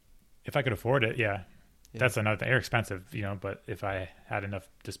 If I could afford it, yeah. That's another thing. They're expensive, but if I had enough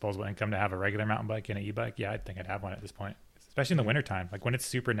disposable income to have a regular mountain bike and an e-bike, yeah, I think I'd have one at this point. Especially in the wintertime. Like, when it's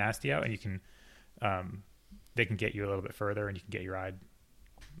super nasty out and you can, they can get you a little bit further and you can get your ride,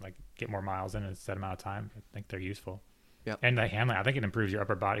 like, get more miles in a set amount of time. I think they're useful. Yeah. And the handling, I think it improves your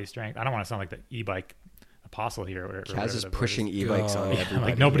upper body strength. I don't want to sound like the e-bike apostle here. Or Kaz is the word pushing e-bikes on Yeah,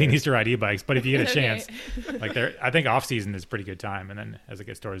 everybody. like, nobody here. needs to ride e-bikes, but if you get a Okay. chance, like, I think off season is a pretty good time, and then as it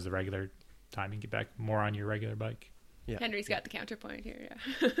gets towards the regular time, you can get back more on your regular bike. Yeah. Henry's got the counterpoint here,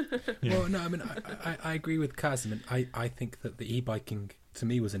 yeah. Yeah. Well, no, I mean, I agree with Kaz. I mean, I think that the e-biking, to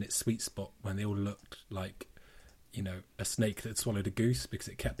me, was in its sweet spot when they all looked like, a snake that swallowed a goose because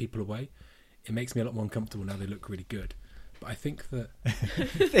it kept people away. It makes me a lot more uncomfortable now they look really good. But I think that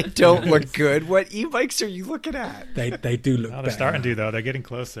They don't look good. What e-bikes are you looking at? they do look Oh, better. they're starting to, though. They're getting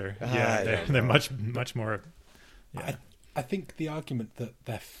closer. I Yeah, don't they're know. much more. Yeah. I think the argument that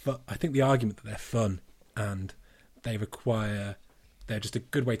they're fun and they're just a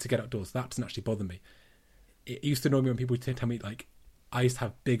good way to get outdoors. That doesn't actually bother me. It used to annoy me when people would tell me, like, I used to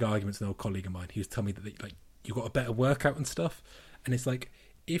have big arguments with an old colleague of mine. He used to tell me that you got a better workout and stuff, and it's like,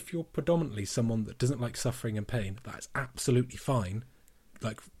 if you're predominantly someone that doesn't like suffering and pain, that's absolutely fine.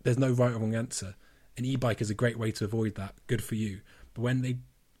 Like, there's no right or wrong answer. An e-bike is a great way to avoid that. Good for you. But when they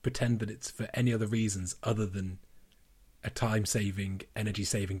pretend that it's for any other reasons other than a time-saving,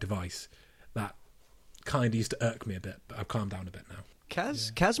 energy-saving device, that kind of used to irk me a bit, but I've calmed down a bit now.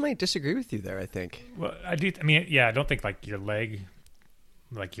 Kaz might disagree with you there, I think. Well, I do. I mean, yeah, I don't think like your leg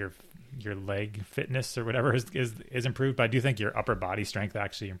fitness or whatever is improved, but I do think your upper body strength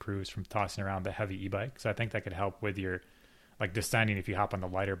actually improves from tossing around the heavy e-bike. So I think that could help with your, like, descending. If you hop on the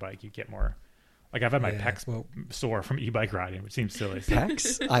lighter bike, you get more. Like, I've had my pecs sore from e-bike riding, which seems silly.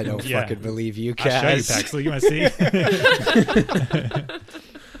 Pecs? I don't Yeah. fucking believe you, I'll show you Kaz. pecs. Look, you want to see?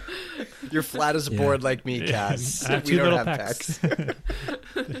 You're flat as a board like me, Kaz. I have We two don't little have pecs.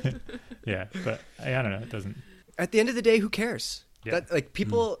 pecs. Yeah, but I don't know. It doesn't. At the end of the day, who cares? Yeah.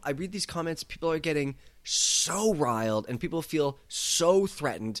 People, I read these comments, people are getting so riled and people feel so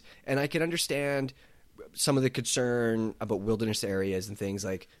threatened. And I can understand some of the concern about wilderness areas and things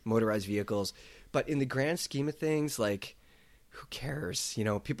like motorized vehicles. But in the grand scheme of things, like, who cares? You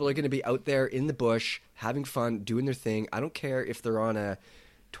know, people are going to be out there in the bush having fun, doing their thing. I don't care if they're on a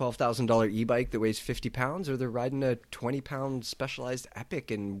 $12,000 e-bike that weighs 50 pounds or they're riding a 20-pound Specialized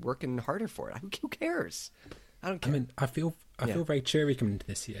Epic and working harder for it. Who cares? I don't care. I mean, I feel very cheery coming into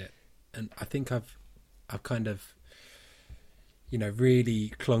this year, and I think I've kind of, you know, really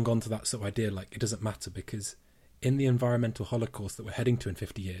clung on to that sort of idea. Like, it doesn't matter, because in the environmental holocaust that we're heading to in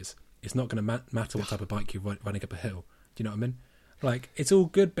 50 years, it's not going to matter what type of bike you're running up a hill. Do you know what I mean? Like, it's all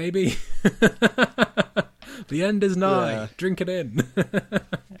good, baby. The end is nigh. Yeah. Drink it in.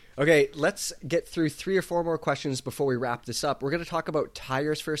 Okay, let's get through 3 or 4 more questions before we wrap this up. We're going to talk about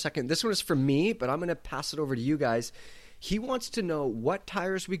tires for a second. This one is for me, but I'm going to pass it over to you guys. He wants to know what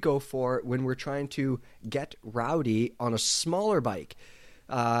tires we go for when we're trying to get rowdy on a smaller bike.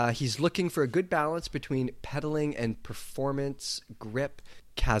 He's looking for a good balance between pedaling and performance grip.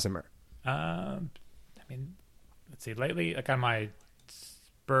 Casimir. I mean, let's see. Lately, like on my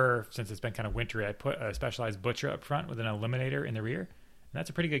spur, since it's been kind of wintry, I put a Specialized Butcher up front with an Eliminator in the rear. And that's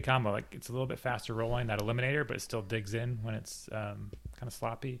a pretty good combo. Like, it's a little bit faster rolling, that Eliminator, but it still digs in when it's kind of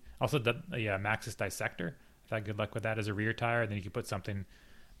sloppy. Also, the Maxxis Dissector. I've had good luck with that as a rear tire. And then you could put something,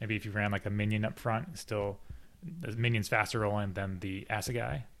 maybe if you ran like a Minion up front, still, the Minion's faster rolling than the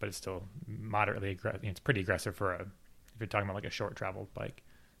Assegai, but it's still moderately aggressive. It's pretty aggressive for if you're talking about like a short travel bike.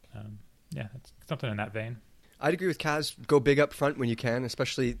 Yeah, it's something in that vein. I'd agree with Kaz. Go big up front when you can,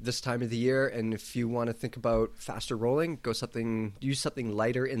 especially this time of the year. And if you want to think about faster rolling, use something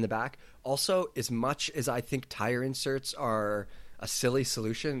lighter in the back. Also, as much as I think tire inserts are a silly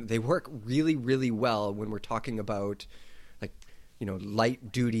solution, they work really, really well when we're talking about, like, you know,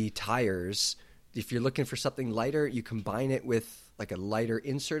 light duty tires. If you're looking for something lighter, you combine it with like a lighter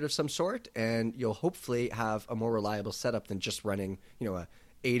insert of some sort, and you'll hopefully have a more reliable setup than just running, you know, a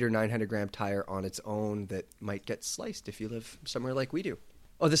 800 or 900 gram tire on its own that might get sliced if you live somewhere like we do.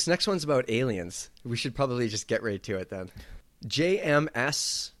 Oh, this next one's about aliens. We should probably just get right to it then.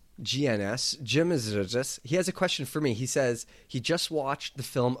 JMSGNS, Jim is he has a question for me. He says he just watched the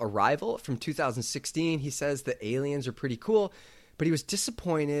film Arrival from 2016. He says the aliens are pretty cool, but he was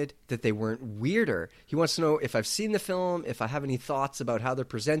disappointed that they weren't weirder. He wants to know if I've seen the film, if I have any thoughts about how they're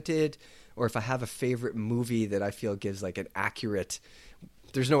presented, or if I have a favorite movie that I feel gives like an accurate...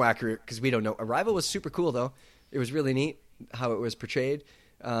 There's no accurate, because we don't know. Arrival was super cool, though. It was really neat how it was portrayed.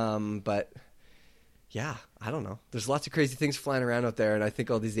 But, yeah, I don't know. There's lots of crazy things flying around out there, and I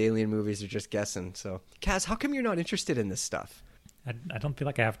think all these alien movies are just guessing. So, Kaz, how come you're not interested in this stuff? I don't feel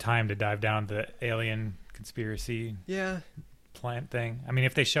like I have time to dive down the alien conspiracy plant thing. I mean,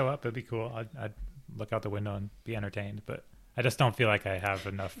 if they show up, it'd be cool. I'd look out the window and be entertained. But I just don't feel like I have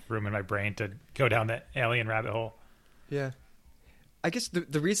enough room in my brain to go down that alien rabbit hole. Yeah. I guess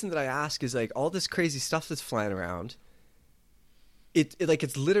the reason that I ask is like all this crazy stuff that's flying around. It's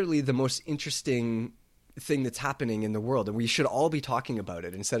literally the most interesting thing that's happening in the world, and we should all be talking about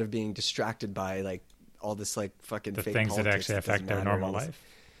it instead of being distracted by like all this like fucking the fake things that actually affect their normal life.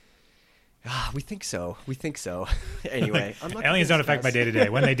 We think so. Anyway, I'm not aliens don't affect my day to day.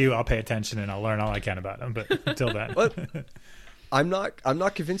 When they do, I'll pay attention and I'll learn all I can about them. But until then, I'm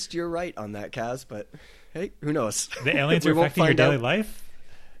not convinced you're right on that, Kaz. But hey, who knows? The aliens are affecting your daily life?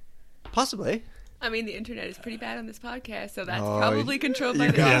 Possibly. I mean, the internet is pretty bad on this podcast, so that's probably controlled by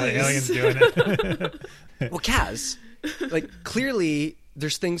the aliens doing it. Well, Kaz, like clearly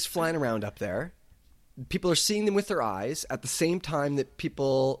there's things flying around up there. People are seeing them with their eyes at the same time that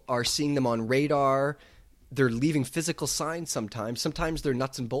people are seeing them on radar. They're leaving physical signs sometimes. Sometimes they're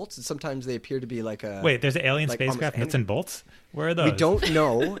nuts and bolts, and sometimes they appear to be like a... Wait, there's an alien spacecraft nuts and bolts? Where are those? We don't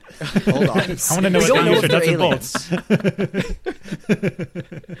know. Hold on. I want to know what they use for nuts and bolts.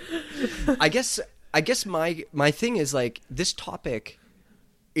 I guess my thing is like this topic,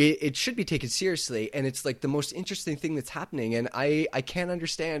 it should be taken seriously, and it's like the most interesting thing that's happening, and I can't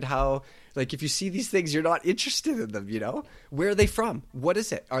understand how, like, if you see these things, you're not interested in them, you know? Where are they from? What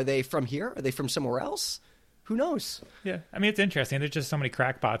is it? Are they from here? Are they from somewhere else? Who knows? Yeah, I mean, it's interesting. There's just so many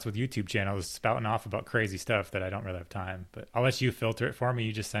crackpots with YouTube channels spouting off about crazy stuff that I don't really have time. But I'll let you filter it for me.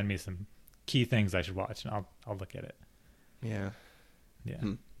 You just send me some key things I should watch, and I'll look at it. Yeah. Yeah.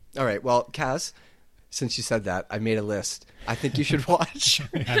 All right. Well, Kaz, since you said that, I made a list. I think you should watch.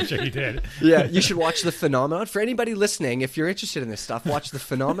 I'm sure you did. Yeah, you should watch The Phenomenon. For anybody listening, if you're interested in this stuff, watch The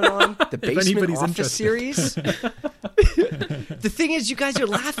Phenomenon, the Basement Office series. The thing is, you guys are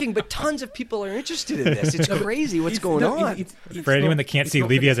laughing, but tons of people are interested in this. It's crazy what's going on. For anyone that can't see,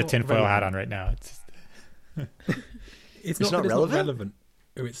 Levy has a tinfoil hat on right now. It's not relevant.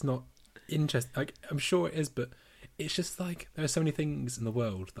 Or it's not interesting. Like, I'm sure it is, but it's just like there are so many things in the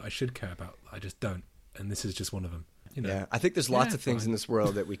world that I should care about that I just don't. And this is just one of them. You know. Yeah, I think there's lots of things in this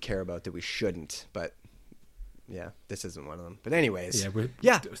world that we care about that we shouldn't, but yeah, this isn't one of them. But anyways,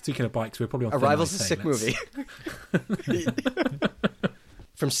 speaking of bikes, we're probably on Arrival's a sick movie.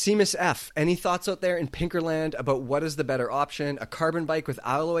 From Seamus F, any thoughts out there in Pinkerland about what is the better option, a carbon bike with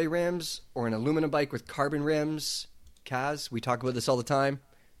alloy rims or an aluminum bike with carbon rims? Kaz, we talk about this all the time.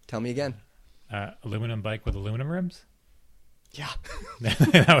 Tell me again. Aluminum bike with aluminum rims? Yeah.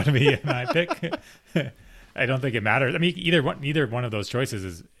 That would be my pick. I don't think it matters. I mean, either one of those choices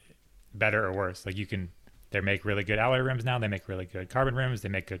is better or worse. Like they make really good alloy rims now. They make really good carbon rims. They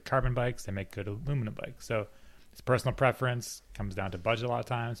make good carbon bikes. They make good aluminum bikes. So it's personal preference. Comes down to budget a lot of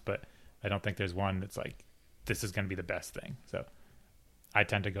times, but I don't think there's one that's like, this is going to be the best thing. So I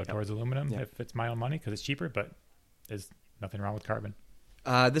tend to go towards aluminum if it's my own money because it's cheaper, but there's nothing wrong with carbon.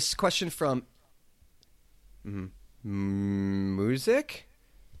 This question from Music,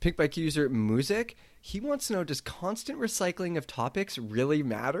 Pink Bike user Music. He wants to know, does constant recycling of topics really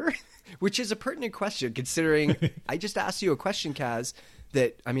matter? Which is a pertinent question, considering I just asked you a question, Kaz,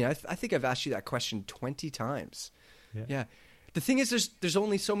 that, I mean, I think I've asked you that question 20 times. Yeah. The thing is, there's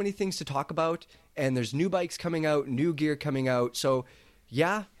only so many things to talk about, and there's new bikes coming out, new gear coming out. So,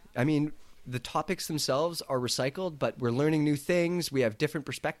 yeah, I mean, the topics themselves are recycled, but we're learning new things. We have different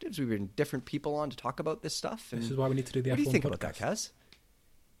perspectives. We bring different people on to talk about this stuff. And this is why we need to do the F1 podcast. What do you think about that, Kaz?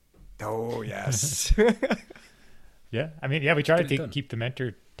 Oh, yes. Yeah, I mean, we try to keep them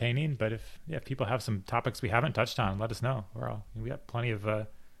entertaining, but if people have some topics we haven't touched on, let us know. We got plenty of, we're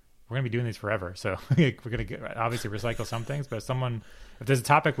going to be doing these forever, so we're going to obviously recycle some things, but if there's a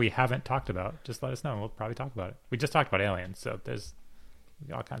topic we haven't talked about, just let us know. We'll probably talk about it. We just talked about aliens, so there's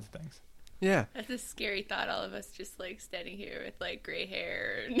all kinds of things. Yeah. That's a scary thought, all of us just like standing here with like gray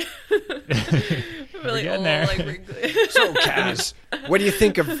hair and we're like old, there. Like wrinkly. So, Kaz, what do you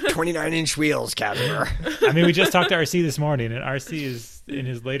think of 29-inch wheels, Kaz? I mean, we just talked to RC this morning, and RC is in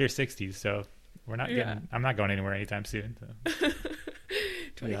his later 60s, so we're not getting. I'm not going anywhere anytime soon. So.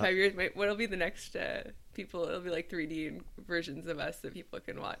 25 years. What'll be the next people? It'll be like 3D versions of us that people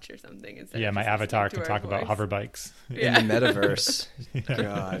can watch or something. Instead of my avatar can talk about hover bikes in the metaverse.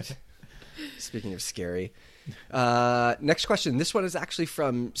 God. Speaking of scary. Next question. This one is actually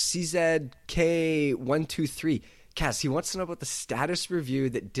from CZK123. Cass, he wants to know about the status review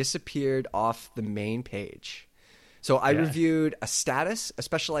that disappeared off the main page. So I reviewed a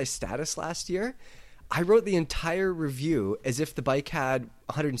specialized status last year. I wrote the entire review as if the bike had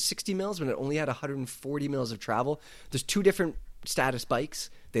 160 mils when it only had 140 mils of travel. There's two different status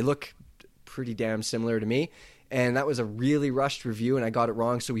bikes. They look pretty damn similar to me. And that was a really rushed review, and I got it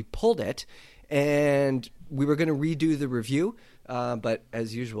wrong, so we pulled it. And we were going to redo the review, but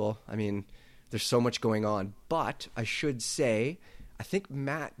as usual, I mean, there's so much going on. But I should say, I think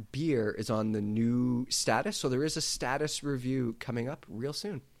Matt Beer is on the new status, so there is a status review coming up real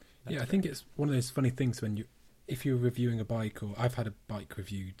soon. I think it's one of those funny things when if you're reviewing a bike, or I've had a bike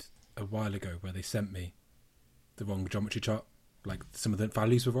reviewed a while ago where they sent me the wrong geometry chart, like some of the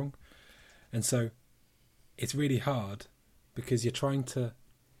values were wrong. And so it's really hard because you're trying to,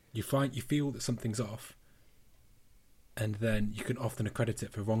 you feel that something's off, and then you can often accredit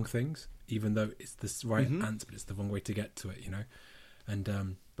it for wrong things, even though it's the right answer, but it's the wrong way to get to it,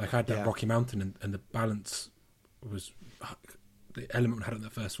 And like I had that Rocky Mountain, and the balance was, the element we had on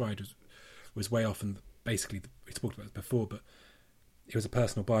the first ride was way off, and basically we talked about this before, but it was a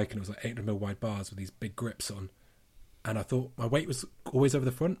personal bike, and it was like 800mm wide bars with these big grips on, and I thought my weight was always over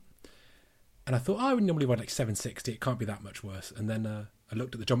the front. And I thought, I would normally ride like 760. It can't be that much worse. And then I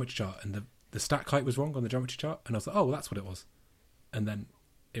looked at the geometry chart, and the stack height was wrong on the geometry chart. And I was like, oh, well, that's what it was. And then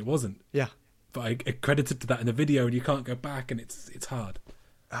it wasn't. Yeah. But I accredited to that in the video, and you can't go back, and it's hard.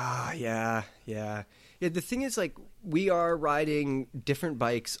 Yeah. The thing is, like, we are riding different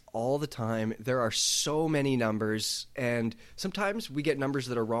bikes all the time. There are so many numbers, and sometimes we get numbers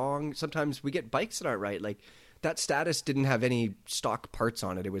that are wrong. Sometimes we get bikes that aren't right. Like, that status didn't have any stock parts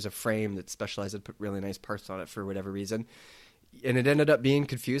on it. It was a frame that Specialized had put really nice parts on it for whatever reason. And it ended up being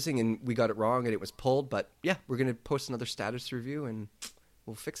confusing, and we got it wrong, and it was pulled. But, yeah, we're going to post another status review, and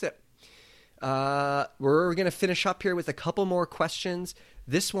we'll fix it. We're going to finish up here with a couple more questions.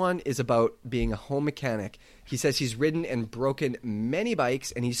 This one is about being a home mechanic. He says he's ridden and broken many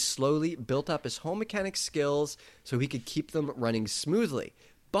bikes, and he's slowly built up his home mechanic skills so he could keep them running smoothly.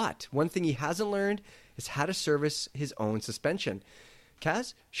 But one thing he hasn't learned is how to service his own suspension.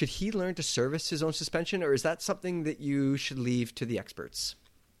 Kaz, should he learn to service his own suspension, or is that something that you should leave to the experts?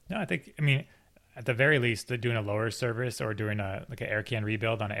 No, I at the very least, doing a lower service or doing an air can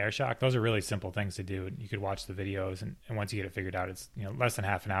rebuild on an air shock, those are really simple things to do. You could watch the videos, and once you get it figured out, it's less than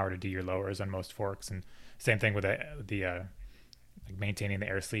half an hour to do your lowers on most forks. And same thing with the maintaining the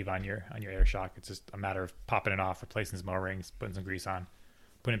air sleeve on your air shock. It's just a matter of popping it off, replacing some O-rings, putting some grease on,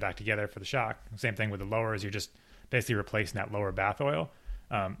 putting it back together for the shock. Same thing with the lowers. You're just basically replacing that lower bath oil.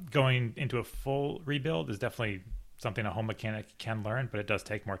 Going into a full rebuild is definitely something a home mechanic can learn, but it does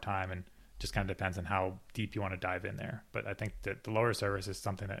take more time and just kind of depends on how deep you want to dive in there. But I think that the lower service is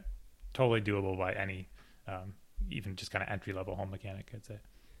something that totally doable by any, even just kind of entry-level home mechanic, I'd say.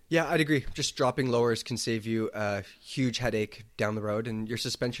 Yeah, I'd agree. Just dropping lowers can save you a huge headache down the road, and your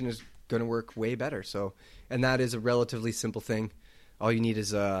suspension is going to work way better. So, and that is a relatively simple thing. All you need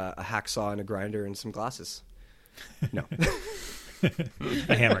is a hacksaw and a grinder and some glasses. No.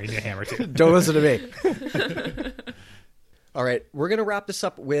 A hammer. You need a hammer too. Don't listen to me. All right, we're going to wrap this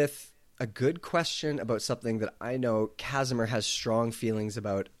up with a good question about something that I know Casimir has strong feelings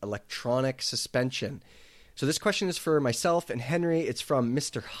about: electronic suspension. So this question is for myself and Henry. It's from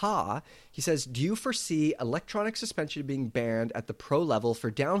Mr. Ha. He says, do you foresee electronic suspension being banned at the pro level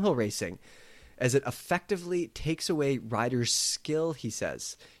for downhill racing, as it effectively takes away riders' skill, he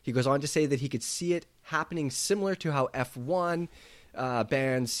says. He goes on to say that he could see it happening similar to how F1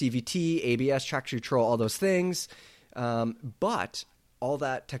 bans CVT, ABS, traction control, all those things. But all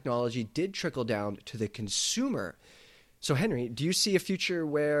that technology did trickle down to the consumer. So, Henry, do you see a future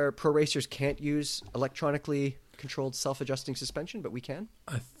where pro racers can't use electronically controlled self-adjusting suspension, but we can?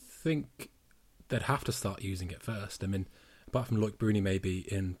 I think they'd have to start using it first. I mean, apart from Loic Bruni, maybe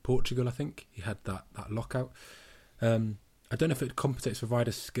in Portugal, I think he had that lockout. I don't know if it compensates for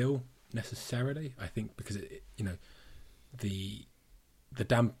rider skill necessarily. I think because the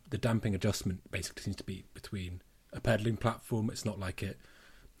damping adjustment basically seems to be between a pedaling platform. It's not like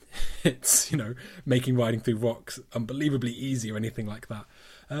it's making riding through rocks unbelievably easy or anything like that.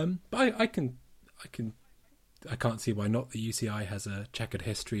 But I can't see why not. The UCI has a checkered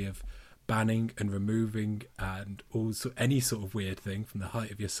history of banning and removing and also any sort of weird thing, from the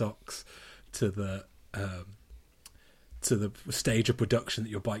height of your socks to the stage of production that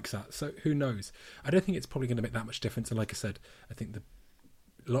your bike's at. So who knows? I don't think it's probably going to make that much difference. And like I said, I think a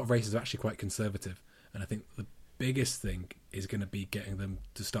lot of races are actually quite conservative, and I think the biggest thing is going to be getting them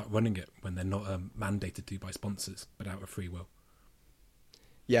to start running it when they're not mandated to by sponsors, but out of free will.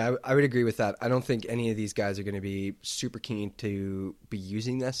 Yeah, I would agree with that. I don't think any of these guys are going to be super keen to be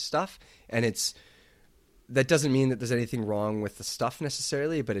using this stuff. And that doesn't mean that there's anything wrong with the stuff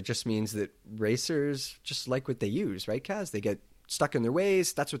necessarily, but it just means that racers just like what they use, right, Kaz? They get stuck in their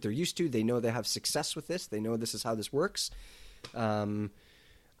ways. That's what they're used to. They know they have success with this. They know this is how this works.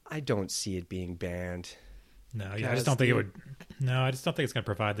 I don't see it being banned. No, yeah, I just don't think it would. No, I just don't think it's going to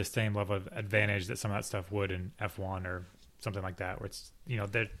provide the same level of advantage that some of that stuff would in F1 or something like that, where it's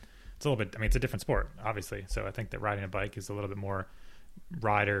it's a little bit. I mean, it's a different sport, obviously. So I think that riding a bike is a little bit more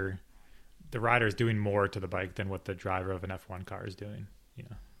rider. The rider is doing more to the bike than what the driver of an F1 car is doing.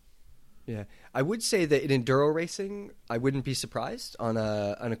 Yeah, I would say that in enduro racing, I wouldn't be surprised on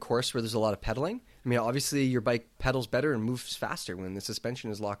a course where there's a lot of pedaling. I mean, obviously your bike pedals better and moves faster when the suspension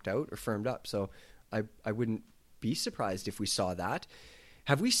is locked out or firmed up. So I wouldn't be surprised if we saw that.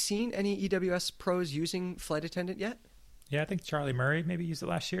 Have we seen any EWS pros using Flight Attendant yet? Yeah, I think Charlie Murray maybe used it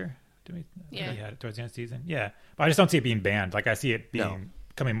last year. Yeah. He had it towards the end of the season. Yeah, but I just don't see it being banned. Like I see it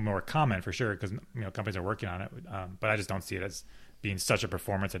becoming more common for sure, because companies are working on it. But I just don't see it as being such a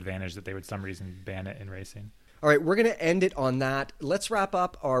performance advantage that they would some reason ban it in racing. All right, we're going to end it on that. Let's wrap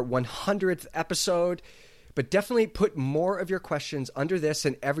up our 100th episode. But definitely put more of your questions under this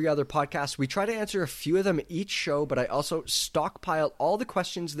and every other podcast. We try to answer a few of them each show, but I also stockpile all the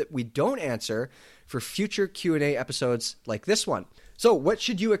questions that we don't answer for future Q&A episodes like this one. So what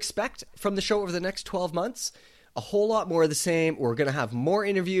should you expect from the show over the next 12 months? A whole lot more of the same. We're going to have more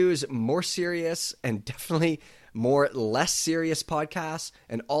interviews, more serious, and definitely more less serious podcasts,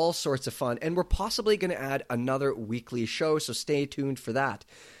 and all sorts of fun. And we're possibly going to add another weekly show, so stay tuned for that.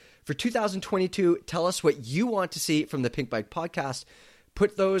 For 2022, tell us what you want to see from the Pink Bike Podcast.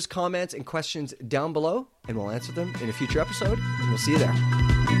 Put those comments and questions down below, and we'll answer them in a future episode. And we'll see you there.